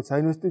ასე ვთქვათ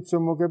საინვესტიციო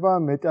მოგება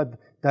მეტად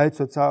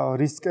დაეცოთ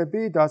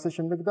რისკები და ასე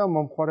შემდეგ და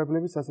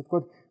მომხმარებლების ასე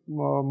ვთქვათ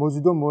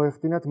მოზიდვა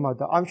მოეხდინათ მათ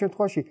და ამ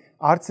შემთხვევაში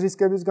არც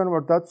რისკებისგან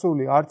ვარ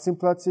დაცული არც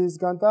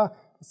ინფლაციისგან და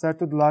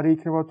საერთოდ ლარი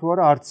იქნება თუ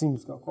არა არც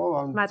იმისგან ხო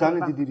ანუ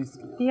ძალიან დიდი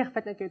რისკია დიახ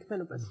პატაკი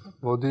თქვენობას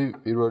მოდი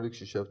პირველ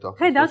რიგში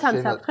შევთანხმდეთ ხედავთ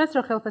ამ საფრთხეს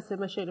რომ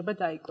ხელფასება შეიძლება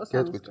დაიკლოს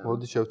გეტყვით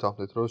მოდი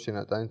შევთანხმდეთ რომ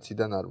შენატანი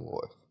ციდან არ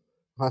მოვა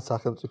მას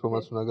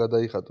სახელმწიფომაც უნდა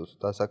გადაიხადოს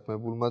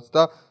დასაქმებულმაც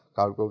და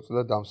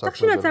გარკვეულწილად დამსაქმებელმაც.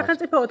 ხშირად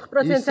სახელმწიფო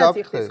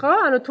 4%-ს იხდის, ხო?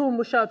 ანუ თუ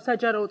მუშაობს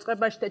საჯარო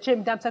უწყებაში და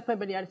ჩემი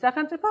დამსაქმებელი არის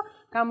სახელმწიფო,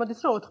 გამოდის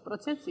რომ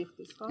 4%-ს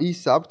იხდის, ხო? ის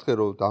საფრთხე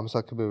რომ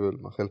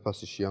დამსაქმებელმა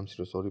ხელფასი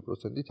შეამციროს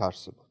 2%-ით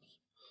არსებობს.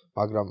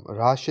 მაგრამ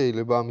რა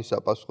შეიძლება ამის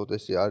საპასუხოდ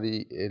ესე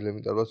არის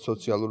ელემენტარულად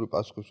სოციალური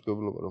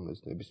პასუხისმგებლობა რომელიც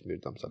ნებისმიერ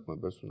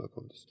დამსაქმებელს უნდა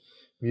კონდეს.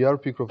 მე არ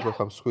ვფიქრობ რომ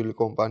ხა მსხვილი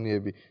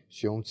კომპანიები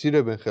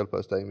შეუმცირებენ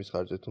ხელფასს და იმის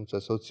ხარჯზე,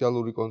 თუმცა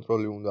სოციალური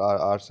კონტროლი უნდა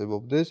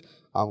არსებობდეს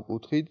ამ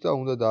კუთხით და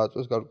უნდა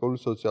დააწვეს გარკვეული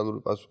სოციალური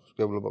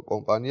პასუხისმგებლობა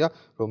კომპანია,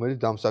 რომელიც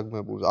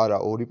დამსაქმებელს არა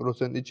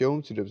 2%-ით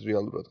შეუმცირებს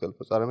რეალურად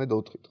ხელფასს, არამედ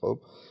 4-ით, ხო?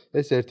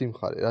 ეს ერთი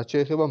მხარე. რაც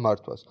შეეხება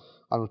მართვას.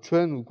 ანუ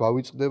ჩვენ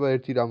გვავიწყდება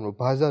ერთი რამ რომ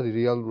ბაზარი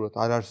რეალურად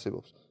არ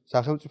არსებობს.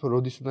 სახელმწიფო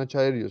როდის უნდა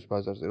ჩაერიოს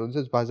ბაზარზე,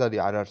 როდესაც ბაზარი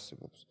არ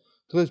არსებობს.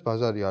 დღეს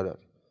ბაზარი არ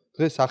არის.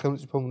 დღეს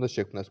სახელმწიფომ უნდა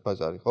შექმნას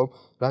ბაზარი, ხო?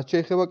 რაც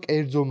შეეხება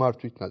კერძო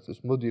მართვით ნაწილს,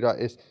 მოდი რა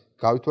ეს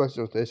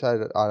გავითვალისწინოთ, ეს არ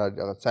არის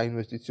რაღაც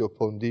საინვესტიციო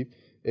ფონდი,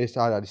 ეს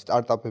არ არის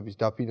სტარტაპების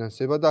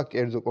დაფინანსება და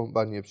კერძო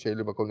კომპანიებს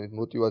შეიძლება ქონდეთ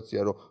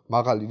мотиваცია, რომ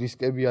მაღალი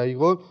რისკები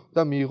აიღონ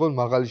და მიიღონ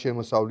მაღალი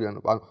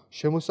შემოსავლიანობა. ანუ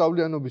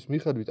შემოსავლიანობის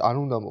მიხედვით არ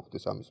უნდა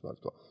მოხდეს ამის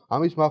მართვა.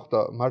 ამის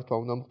მართვა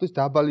უნდა მოხდეს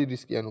დაბალი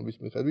რისკიანობის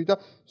მიხედვით და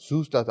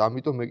ზუსტად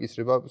ამიტომ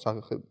ეკისრება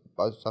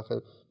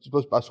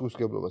სახელმწიფოს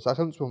პასუხისმგებლობა.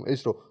 სახელმწიფომ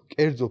ეს რომ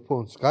კერძო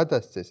ფონდს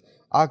გადასცეს,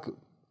 აქ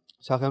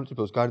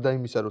სახელმწიფოს გარდა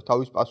იმისა, რომ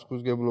თავის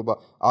პასუხისმგებლობა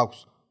აქვს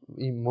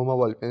იმ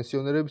მომავალი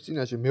პენსიონერების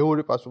წინაშე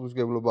მეორე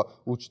პასუხისმგებლობა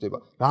უჩნდება.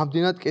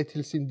 რამდენად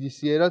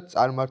კეთილსინდისიერად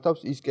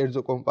წარმართავს ის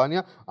კერძო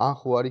კომპანია, ან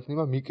ხო არ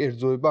იქნება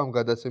მიკერძოება ამ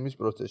გადაცემის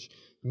პროცესში.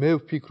 მე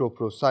ვფიქრობ,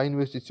 რომ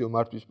საინვესტიციო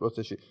მართვის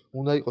პროცესში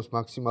უნდა იყოს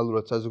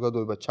მაქსიმალურად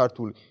საზოგადოება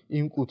ჩართული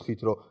იმ კუთხით,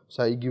 რომ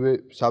იგივე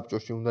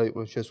საბჭოში უნდა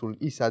იყვნენ შესული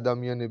ის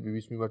ადამიანები,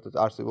 ვის მიმართაც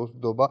არსებობს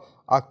ნდობა,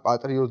 აქ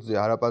პატრიოტზე,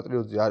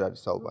 არაპატრიოტზე არ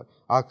არის საუბარი.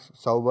 აქ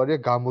საუბარია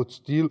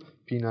გამოცდილ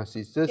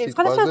ფინანსისტზე,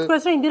 სიტყვაზე. ეს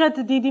თქვენს რომ ინდირად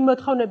დიდი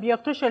მოთხოვნები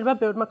აქვს, რომ შეიძლება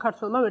ბევრმა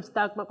ქართველმა ვერც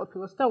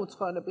დააკმაყოფილოს და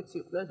უცხოელებიც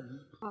იყვნენ.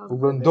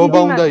 უბრალოდ ნდობა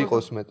უნდა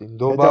იყოს მეტი.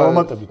 ნდობა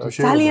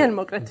ძალიან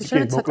მოკლედ,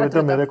 შეიძლება მოკლედ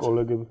და მე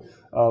კოლეგები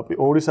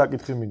ორი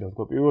საკითხი მინდა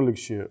ვთქვა. პირველ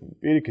რიგში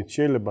პირიქით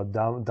შეიძლება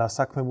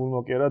დასაქმებულმა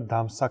კი არა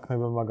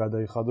დამსაქმებელმა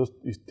გადაიხადოს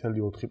ის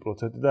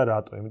 4% და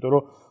რატო? იმიტომ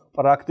რომ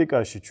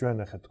პრაქტიკაში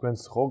ჩვენ ახლა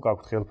თქვენს ხო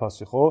გაქვთ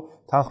ხელფასი ხო?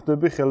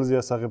 თანხმდები ხელზე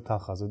ასაღებ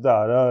თანხაზე და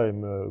არა იმ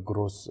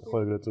გროს ხო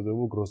ეგრეთ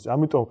წოდებულ გროსი.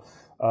 ამიტომ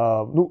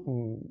ну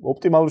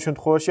ოპტიმალურ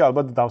შემთხვევაში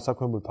ალბათ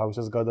დამსაქმებული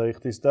თავისას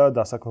გადაიხდის და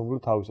დასაქმებული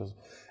თავისას.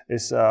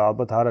 ეს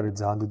ალბათ არ არის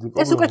ძალიან დიდი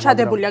პრობლემა. ეს უკვე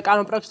ჩადებულია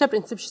კანონპროექტში და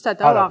პრინციპში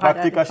სადავო აღარ არის.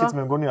 პრაქტიკაშიც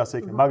მე მგონი ასე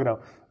იქნება, მაგრამ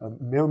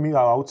მე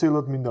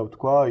აუცილებლად მინდა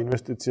ვთქვა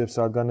ინვესტიციებს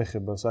არ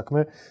განეხება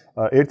საქმე.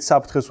 ერთ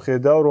საფრთხეს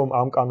ვხედავ, რომ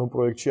ამ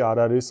კანონპროექტში არ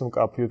არის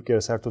მკაფიოდ კი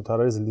საერთოდ არ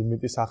არის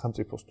ლიმიტი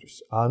სახელმწიფოსთვის.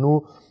 ანუ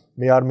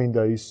მე არ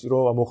მინდა ის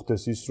რომ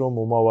მოხდეს ის რომ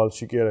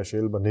მომავალში კი არა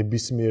შეიძლება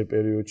ნებისმიერ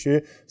პერიოდში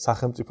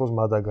სახელმწიფოს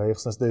მადა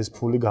გაიხსნას და ეს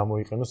ფული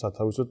გამოიყენოს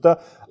სათავისოდ და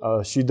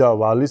შიდა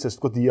ვალის ეს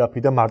თქო დიაფი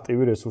და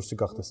მარტივი რესურსი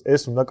გახდეს.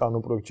 ეს უნდა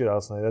კანონპროექტში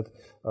რაღაცნაირად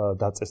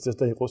დაწესდეს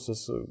და იყოს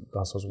ეს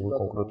განსაზღვრული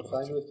კონკრეტულად.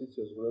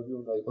 საინვესტიციო ზღვრები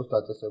უნდა იყოს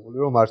დაწესებული,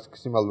 რომ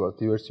მაქსიმალურად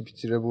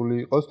დივერსიფიცირებული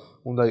იყოს,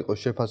 უნდა იყოს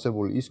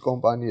შეფასებული ის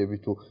კომპანიები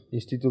თუ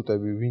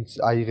ინსტიტუტები, ვინც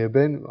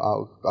აიღებენ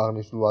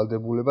აღნიშნულ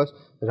ვალდებულებას,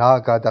 რა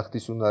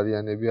გადახდის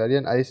უნარიანები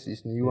არიან, აი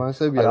ეს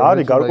ნიუანსები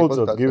არის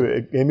გარკვეულწილად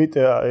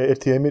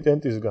ერთი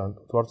ემიტენტისგან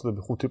თუ არ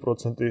ვცდები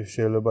 5%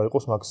 შეიძლება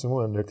იყოს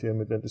მაქსიმუმ ერთი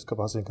ემიტენტის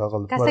ფასი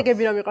გაღალდეთ.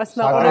 გასაგები რომ იყოს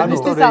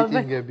მაყურებლისთვის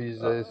რეიტინგები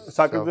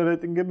საკრედიტო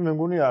რეიტინგები მე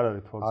მგონი არ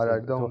არის თვალს. არ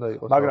არის და უნდა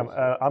იყოს. მაგრამ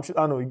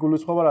ანუ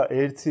იგულისხმება რა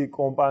ერთი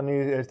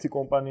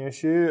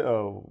კომპანიაში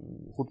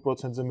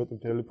 5%-ზე მეტი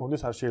მთელი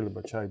ფონდის არ შეიძლება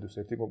ჩაიდოს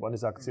ერთი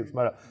კომპანიის აქციებში,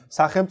 მაგრამ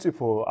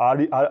სახელმწიფო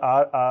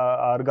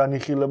არ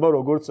განიხილება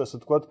როგორც ასე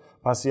ვთქვათ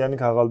ფასიანი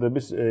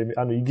გაღალდების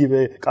ანუ იგივე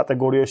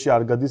კატეგორიაში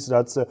არ გადის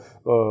რაც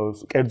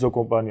კერძო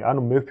კომპანია.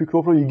 ანუ მე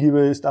ვფიქრობ, რომ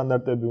იგივე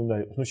სტანდარტები უნდა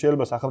იყოს. ნუ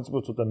შეიძლება სახელმწიფო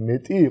ცოტა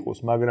მეტი იყოს,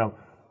 მაგრამ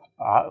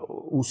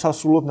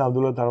უსასრულოდ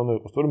ნამდვილად არ უნდა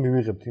იყოს, თორემ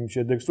მივიღებთ იმ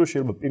შედეგს, რომ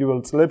შეიძლება პირველ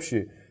წლებში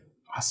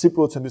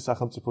 100%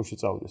 სახელმწიფოში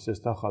წავიდეს ეს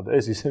თანხა და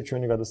ეს ისევ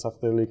ჩვენი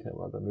გადასახდელი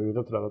იქნება და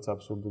მივიღებთ რაღაც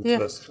აბსურდულ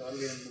წრეს.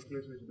 ძალიან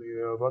მოკლედ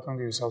ბატონ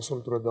გივის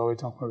აბსოლუტურად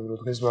დავეთანხმები, რომ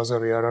დღეს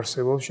ბაზარი არ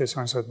არსებობს.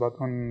 შესაძლოა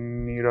ბატონ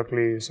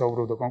ირაკლი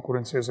საუბრობდა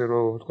კონკურენციაზე,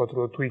 რომ ვთქვათ,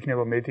 რომ თუ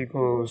იქნება მეტი,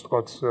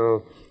 ვთქვათ,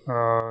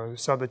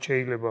 სადაც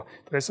შეიძლება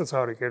დღესაც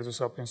არის კერძო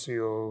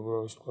საპენსიო,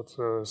 ვთქვათ,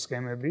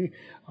 სქემები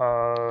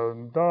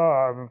და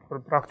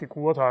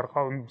პრაქტიკულად არ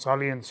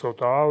ძალიან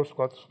ცოტაა,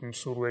 ვთქვათ,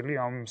 მსურველი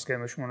ამ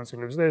სქემებში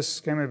მონაწილეობს და ეს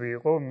სქემები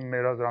იყო მე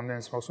რამდენი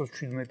მახსოვს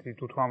 17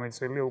 თუ 18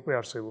 წელია უკვე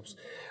არსებობს.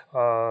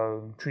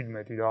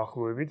 17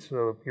 დაახლოებით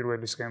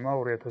პირველი სქემა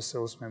 2000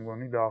 წელს მე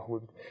მგონი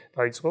დაახლოებით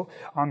დაიწყო.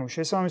 ანუ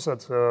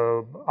შესაბამისად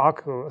აქ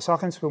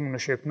სახელმწიფომ უნდა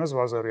შექმნას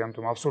ბაზარი,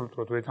 ამიტომ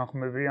აბსოლუტურად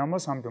ვეთანხმები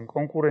ამას, ამიტომ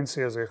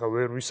კონკურენციაზე ხა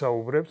ვერ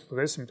ვისაუბრებთ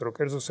დღეს, იმიტომ რომ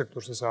კერძო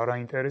სექტორს ეს არ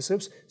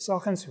აინტერესებს,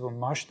 სახელმწიფო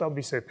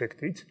მასშტაბის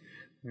ეფექტით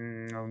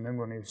მე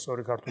მგონი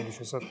სწორი ქართული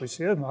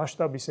შესაძლოა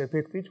მასშტაბის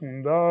ეფექტით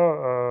უნდა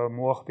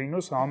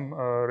მოახდინოს ამ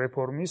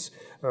რეფორმის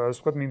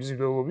ვთქვათ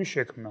მიმზიდველობის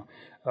შექმნა.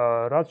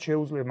 რაც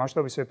შეუძლია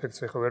მასშტაბის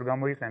ეფექტს ახლა ვერ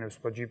გამოიყენებს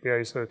ვთქვათ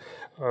GPI-ს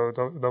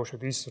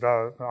დავუშვათ ის რა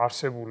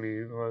არსებული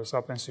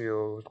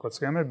საპენსიო ვთქვათ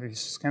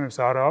სქემებს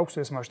არ აქვს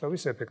ეს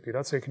მასშტაბის ეფექტი,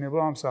 რაც ექნება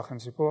ამ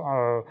სახელმწიფო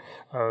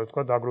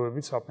ვთქვათ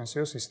დაგროვებით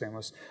საპენსიო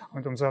სისტემას.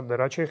 ამიტომ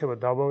რაც შეეხება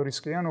დაბალ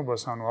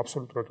რისკიანობას, ანუ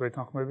აბსოლუტურად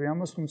ვეთანხმები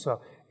ამას, თუმცა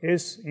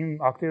ეს იმ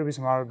აქტივების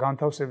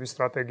განთავსების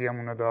სტრატეგიამ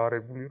უნდა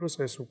დაარეგულიროს,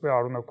 ეს უკვე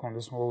არ უნდა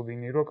გქონდეს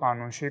მოლოდინი, რომ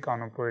კანონში,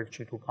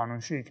 კანონპროექტში თუ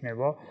კანონში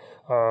იქნება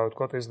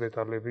ვთქვათ ეს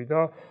დეტალები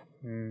და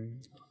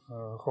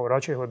ხო,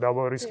 რაც შეეხება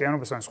დაბალ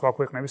რისკიანობას, ან სხვა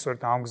ქვეყნები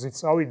სწორედ ამ გზით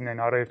წავიდნენ,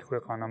 არაერთი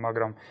ქვეყანა,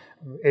 მაგრამ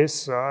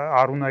ეს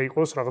არ უნდა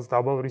იყოს რაღაც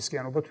დაბალ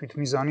რისკიანობა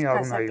თვითმიზანი არ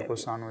უნდა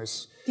იყოს, ანუ ეს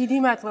დიდი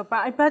მადლობა.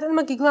 აი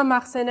ბატონმა გიგლა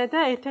მახსენა და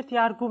ერთ-ერთი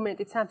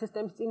არგუმენტი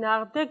სისტემის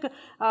წინააღმდეგ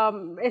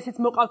ესეც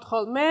მოყავთ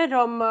ხოლმე,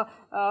 რომ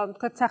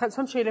თქვათ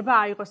სახელმწიფომ შეიძლება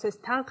აიღოს ეს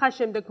თანხა,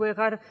 შემდეგ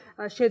ვეღარ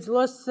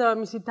შეძლოს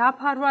მისი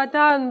დაფარვა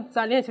და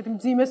ძალიან ესეთი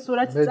მძიმე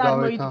სურათს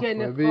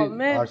წარმოიდგენებ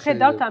ხოლმე.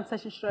 ხედავთ ამ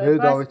საშიშროებას. მე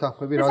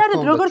დავეთანხმები, რა თქმა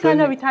უნდა. როგორ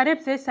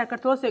განავითარებს ეს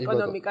საქართველოს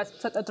ეკონომიკას?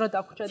 ცოტა დრო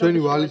დაგვჭირდა. ჩვენი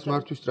ვალის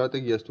მართვის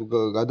სტრატეგიას თუ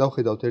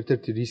გადავხედავთ,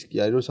 ერთ-ერთი რისკი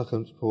არის, რომ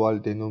სახელმწიფო ვალი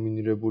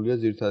დენომინირებულია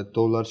ძირითადად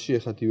დოლარში,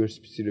 ეხლა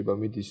დივერსიფიცირება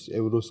მიდის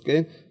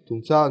ევროსკენ,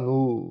 თუმცა ნუ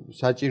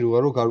საჭიროა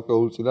რომ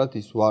გარკვეულწილად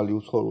ის ვალი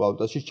უცხოურ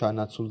ვალუტაში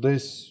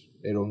ჩანაცვლდეს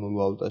ეროვნულ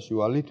ვალუტაში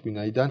ვალით,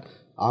 ვინაიდან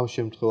ამ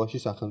შემთხვევაში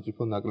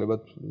სახელმწიფო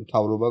ნაკლებად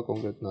მთავრობა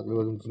კონკრეტულად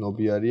ნაკლებად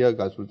მძნობიარია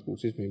გაზრდილი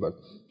კურსის მიმართ.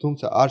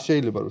 თუმცა არ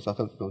შეიძლება რომ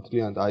სახელმწიფო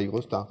მთლიანად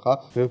აიღოს თანხა.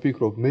 მე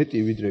ვფიქრობ მეტი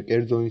ვიდრე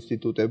კერძო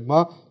ინსტიტუტებმა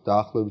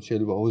დაახლოებით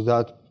შეიძლება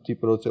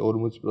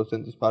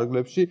 30-40%-ის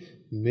ფარგლებში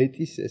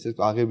მეტის ესე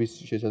აღების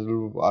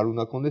შესაძლებლობა არ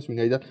უნდა ქონდეს,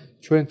 ვინაიდან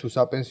ჩვენ თუ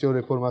საპენსიო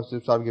რეფორმას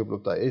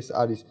ვსარგებლობთ და ეს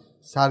არის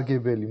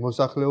სარგებელი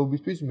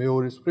მოსახლეობისთვის,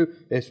 მეორეს მხრივ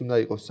ეს უნდა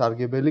იყოს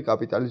სარგებელი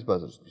კაპიტალის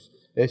ბაზრისთვის.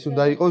 ეს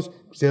უნდა იყოს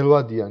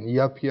გრძელვადიან,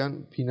 იაფიან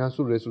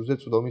ფინანსურ რესურსზე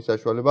წვდომის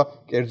საშუალება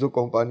კერძო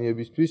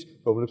კომპანიებისთვის,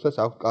 რომლებსაც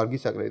აქვს კარგი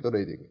საკრედიტო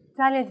რეიტინგი.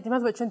 ძალიან დიდი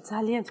მადლობა, ჩვენ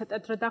ძალიან ცოტა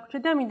დრო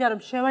დაგვჭირდა, მინდა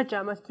რომ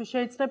შევაჯამოთ თუ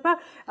შეიძლება.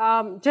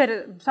 ჯერ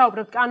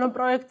საუბრობთ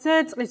კანონპროექტზე,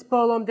 წლის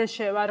ბოლომდე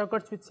შევა,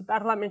 როგორც ვიცი,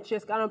 პარლამენტში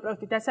ეს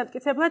კანონპროექტი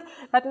დასამტკიცებლად.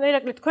 ბატონო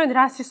ირაკლი, თქვენ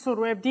რა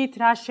სისურვებდით,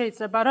 რა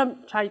შეიძლება რომ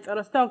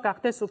ჩაიწეროს და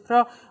გახდეს უფრო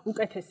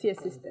უკეთესი ეს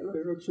სისტემა?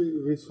 პირველში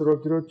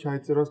ვისურვებდი რომ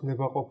ჩაიწეროს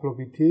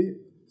ნებაყოფლობითი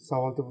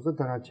სავალდებულო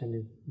დანარჩენი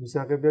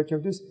მისაღებია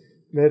ჩემთვის.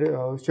 მე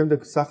შემდეგ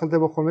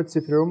სახელდება ხოლმე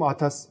ციფრი რომ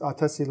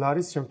 1000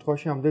 ლარის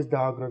შემთხვევაში ამდენს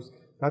დააგროვებს.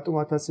 რატომ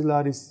 1000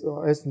 ლარის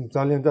ეს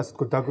ძალიან ასე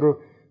თქო დაგრო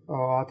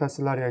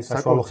 1000 ლარი არის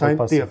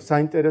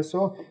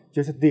საინტერესო,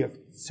 ჯერჯერობით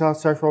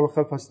საშუალო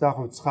ხელფასი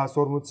დაახლოებით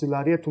 940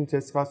 ლარია, თუმცა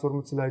ეს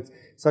 940 ლარიც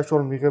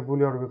საშუალო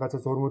მიღებულია რომ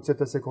ვიღაცას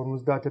 40000 ეგ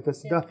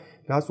 50000 და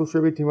რას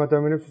უშვებით იმ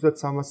ადამიანებს, ვისაც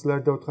 300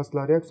 ლარი და 400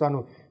 ლარი აქვს, ანუ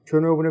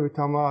ჩვენ ვეუბნებით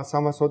ამ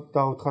 300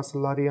 და 400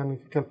 ლარიანი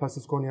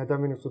ხელფასის მქონე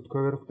ადამიანებს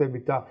თქვენ ვერ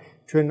ხვდებით და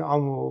ჩვენ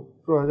ამ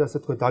ასე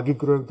თქო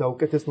დაგიგროვებთ და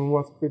უკეთეს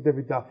მომავალს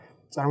ვყიდებით და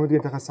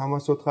წარმოგიდგენთ ახლა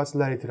 300-400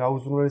 ლარით რა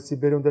უზრუნველესი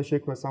ბერი უნდა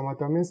შექმნას ამ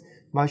ადამიანს,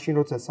 მაშინ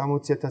როცა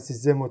 60.000-ის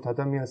ზემოთ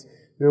ადამიანს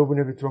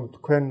ვეუბნებით რომ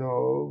თქვენ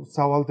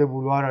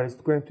სავალდებულო არ არის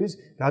თქვენთვის,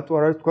 რატო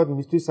არ არის თქვა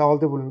მისთვის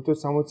სავალდებულო, იმიტომ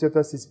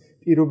 60.000-ის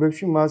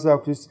პირობებში მას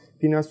აქვს ის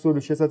ფინანსური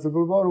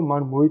შესაძლებლობა რომ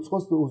მან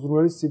მოიწყოს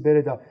უზრუნველესი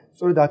ბერი და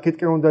სწორედ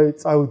აქეთკენ უნდა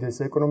წავიდეს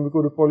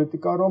ეკონომიკური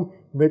პოლიტიკა, რომ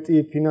მეტი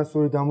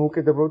ფინანსური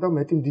დამოუკიდებლობა და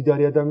მეტი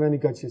მდიდარი ადამიანი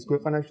გაჩნდეს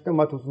ქვეყანაში და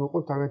მათ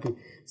უზრუნველყოთ თავეთი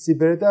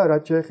სიბერე და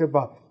რაც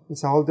შეეხება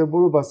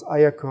სავალდებულობას,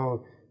 აი აქ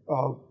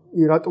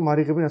რატომ არ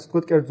იღებენ ასე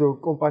თქვა კერძო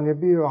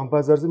კომპანიები ამ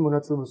ბაზარზე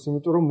მონაწილეობას,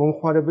 იმიტომ რომ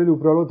მომხმარებელი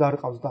უბრალოდ არ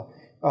ყავს და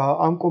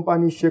ამ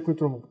კომპანიის შექმნით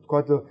რომ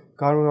თქვა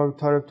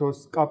განვითარებთოს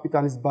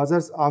კაპიტალის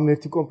ბაზარს, ამ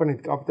ერთი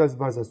კომპანიით კაპიტალის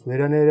ბაზარს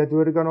ვერანაირად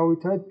ვერ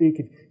განავითარებთ,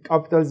 პირიქით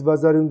კაპიტალის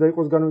ბაზარი უნდა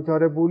იყოს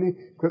განვითარებული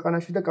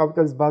ქვეყანაში და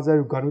კაპიტალის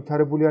ბაზარი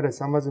განვითარებული არ არის,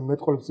 ამაზე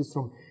მეტყოლებს ის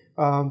რომ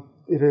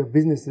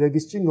ბიზნეს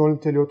რეგისტრში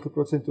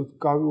 0.4%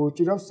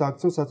 უჭირავს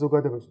სააქციო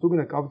საზოგადოებებს. თუ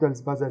გინდა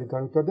კაპიტალის ბაზარი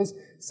განვითარდეს,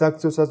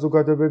 სააქციო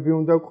საზოგადოებები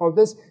უნდა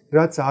გვყავდეს,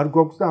 რაც არ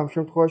გვაქვს და ამ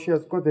შემთხვევაში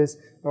ასე ვთქვათ ეს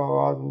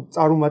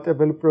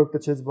წარუმატებელი პროექტი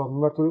შეიძლება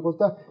მიმართული იყოს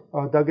და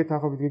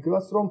დაგეთანხმებით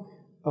გიგლას, რომ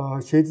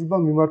შეიძლება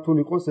მიმართული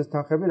იყოს ეს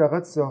თანხები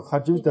რაღაც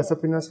ხარჯების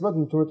დასაფინანსებლად,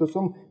 თუმცა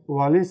რომ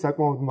ვალი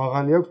საკმაოდ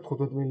მაღალი აქვს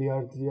 15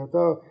 მილიარდია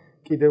და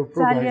კიდევ უფრო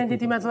ძალიან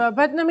დიდი მადლობა.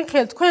 ბატონო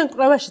მიხეილ, თქვენ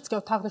კვლევაშიც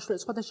გავთ აღნიშნული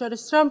სხვადასხვა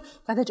რომ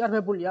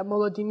გადაჭარბებულია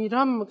მოლოდინი,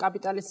 რომ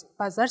კაპიტალის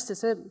ბაზარს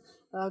ესე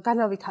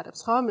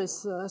განავითარებს ხომ ეს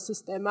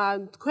სისტემა.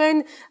 თქვენ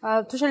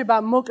თუ შეიძლება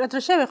მოკლედ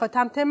რა შევეხოთ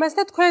ამ თემას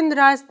და თქვენ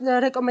რა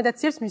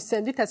რეკომენდაციებს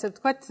მისცემთ, ასე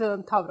ვთქვათ,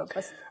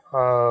 მთავრობას?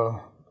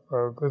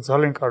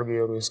 ძალიან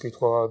კარგია რომ ეს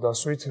კითხვა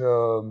დასვით.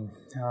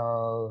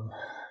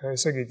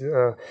 ესე იგი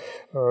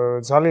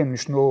ძალიან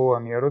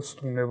მნიშვნელოვანია რომ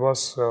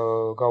სტუმრებას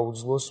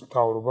გაუძლოს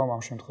მთავრობამ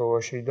ამ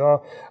შემთხვევაში და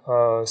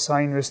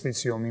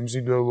საინვესტიციო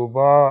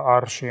მიმზიდველობა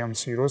არ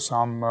შეამციროს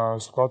ამ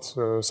ვთქვათ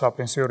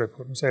საპენსიო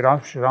რეფორმას.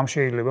 რამ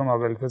შეიძლება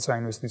მაგალითად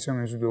საინვესტიციო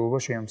მიმზიდველობა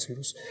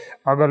შეამციროს.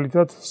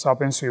 მაგალითად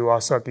საპენსიო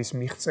ასაკის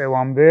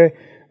მიღწევამდე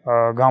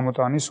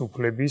გამოტანის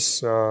უფლების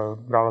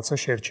რაღაცა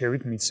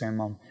შერჩევით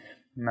მიცემამ.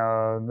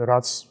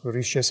 რაც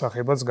რის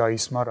შესახებაც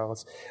გაისმა რაღაც.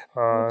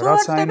 რაც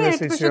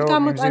საინვესტიციო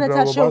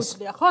მიმზიდველობას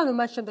შეუძლია, ხო? ანუ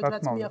მას შემდეგ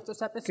რაც მიაღწევს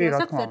საპენსიო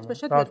ასაკს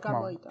ერთბაშად ვერ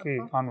გამოიტანო. კი,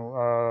 ანუ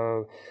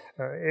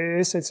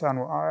ესეც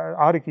ანუ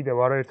არის კიდევ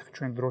არაერთხი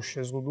ჩვენ დროს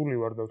შეზღუდული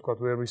ვარ და ვთქვათ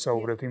ვერ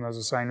ვისაუბრებთ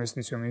იმაზე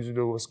საინვესტიციო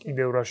მიმზიდველობას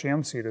კიდევ რა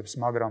შეამცირებს,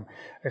 მაგრამ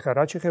ეხლა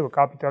რაც შეეხება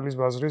კაპიტალის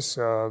ბაზრის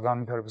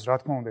განვითარებას, რა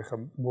თქმა უნდა, ეხლა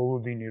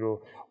მოლოდინი რომ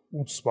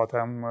უცბად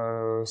ამ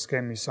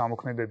სქემის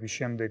ამოქმედების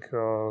შემდეგ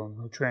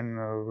ჩვენ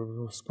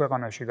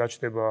ქვეყანაში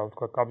გაჩნდება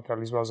ვთქვათ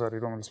კაპიტალის ბაზარი,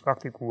 რომელიც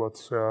პრაქტიკულად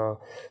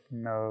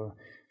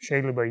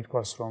შეიძლება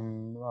ითქვას, რომ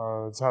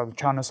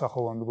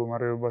ჩანასახოვან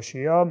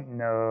მდგომარეობაშია.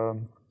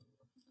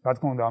 რა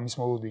თქმა უნდა, ამის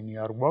მოლოდინი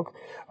არ გვაქვს,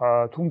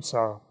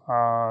 თუმცა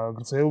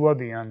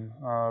გრძელვადიან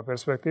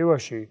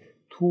პერსპექტივაში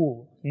თუ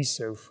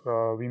ისევ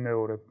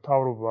ვიმეორებ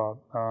მთავრობა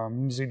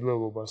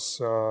მიმზიდველობას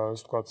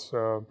ვთქვათ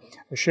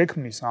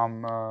შექმნის ამ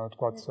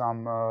ვთქვათ ამ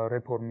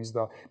რეფორმის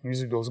და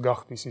მიმზიდველს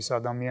გახდის ის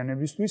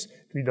ადამიანებისთვის,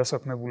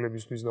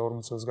 თვითდასაქმებულებისთვის და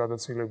 40 წელს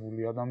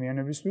გადაცილებული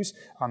ადამიანებისთვის,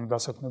 ანუ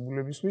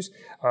დასაქმებულებისთვის,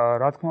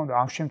 რა თქმა უნდა,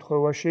 ამ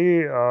შემთხვევაში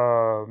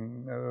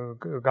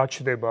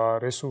გაჩნდება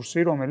რესურსი,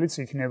 რომელიც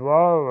იქნება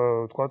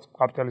ვთქვათ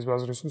კაპიტალის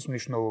ბაზრისთვის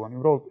მნიშვნელოვანი.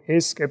 უბრალოდ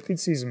ეს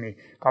სკეპტიციზმი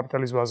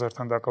კაპიტალის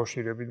ბაზართან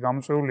დაკავშირებით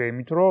გამოწვეულია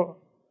იმით, რომ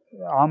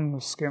ამ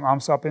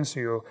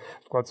საპენსიო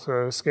ვთქვათ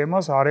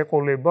სქემას არ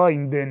ეყოლება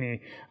იმდენი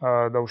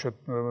დაუშვათ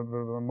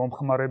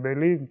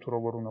მომხმარებელი, თუ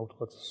როგორ უნდა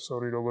ვთქვათ,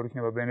 როგორ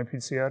იქნება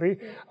ბენეფიციარი,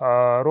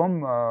 რომ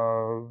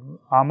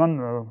ამან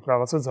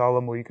რაღაცა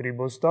ძალა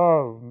მოიკრიბოს და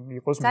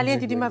იყოს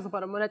ძალიან დიდი მადლობა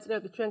რომ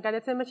მონაწილეობთ ჩვენ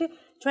გადაცემაში.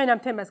 ჩვენ ამ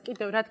თემას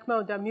კიდევ რა თქმა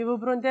უნდა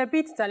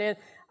მივუბრუნდებით. ძალიან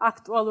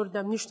აქტუალური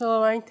და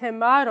მნიშვნელოვანი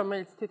თემაა,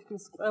 რომელიც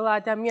თითქმის ყველა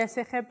ადამიანს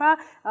ეხება.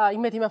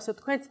 იმედი მაქვს, რომ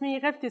თქვენც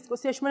მიიღებთ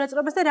დისკუსიაში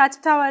მონაწილეობას და რაც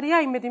მთავარია,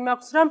 იმედი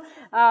მაქვს, რომ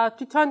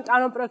თვითონ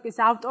კანონპროექტის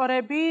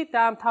ავტორები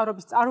და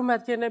მთავრობის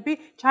წარმომადგენლები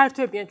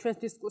ჩაერთვებიან ჩვენს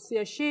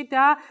დისკუსიაში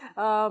და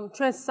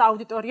ჩვენს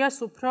აუდიტორიას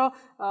უფრო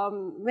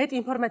მეტ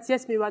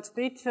ინფორმაციას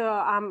მივაწვდით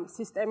ამ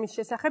სისტემის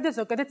შესახებ და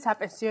ზოგადად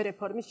საპენსიო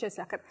რეფორმის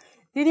შესახებ.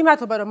 დიდი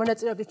მადლობა რომ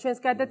მონაწილეობდით ჩვენს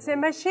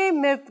გადაცემაში.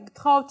 მე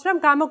ვთხოვთ რომ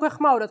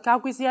გამოგვეხმაუროთ,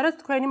 გაგვიზიაროთ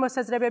თქვენი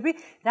მოსაზრებები,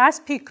 რას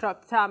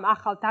ფიქრობთ ამ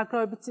ახალ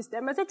დაგროვებით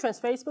სისტემაზე ჩვენს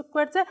Facebook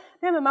გვერდზე.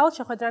 მე მომავალ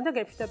შეხვედრამდე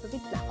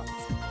გეფრთხილებით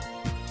ნახავთ.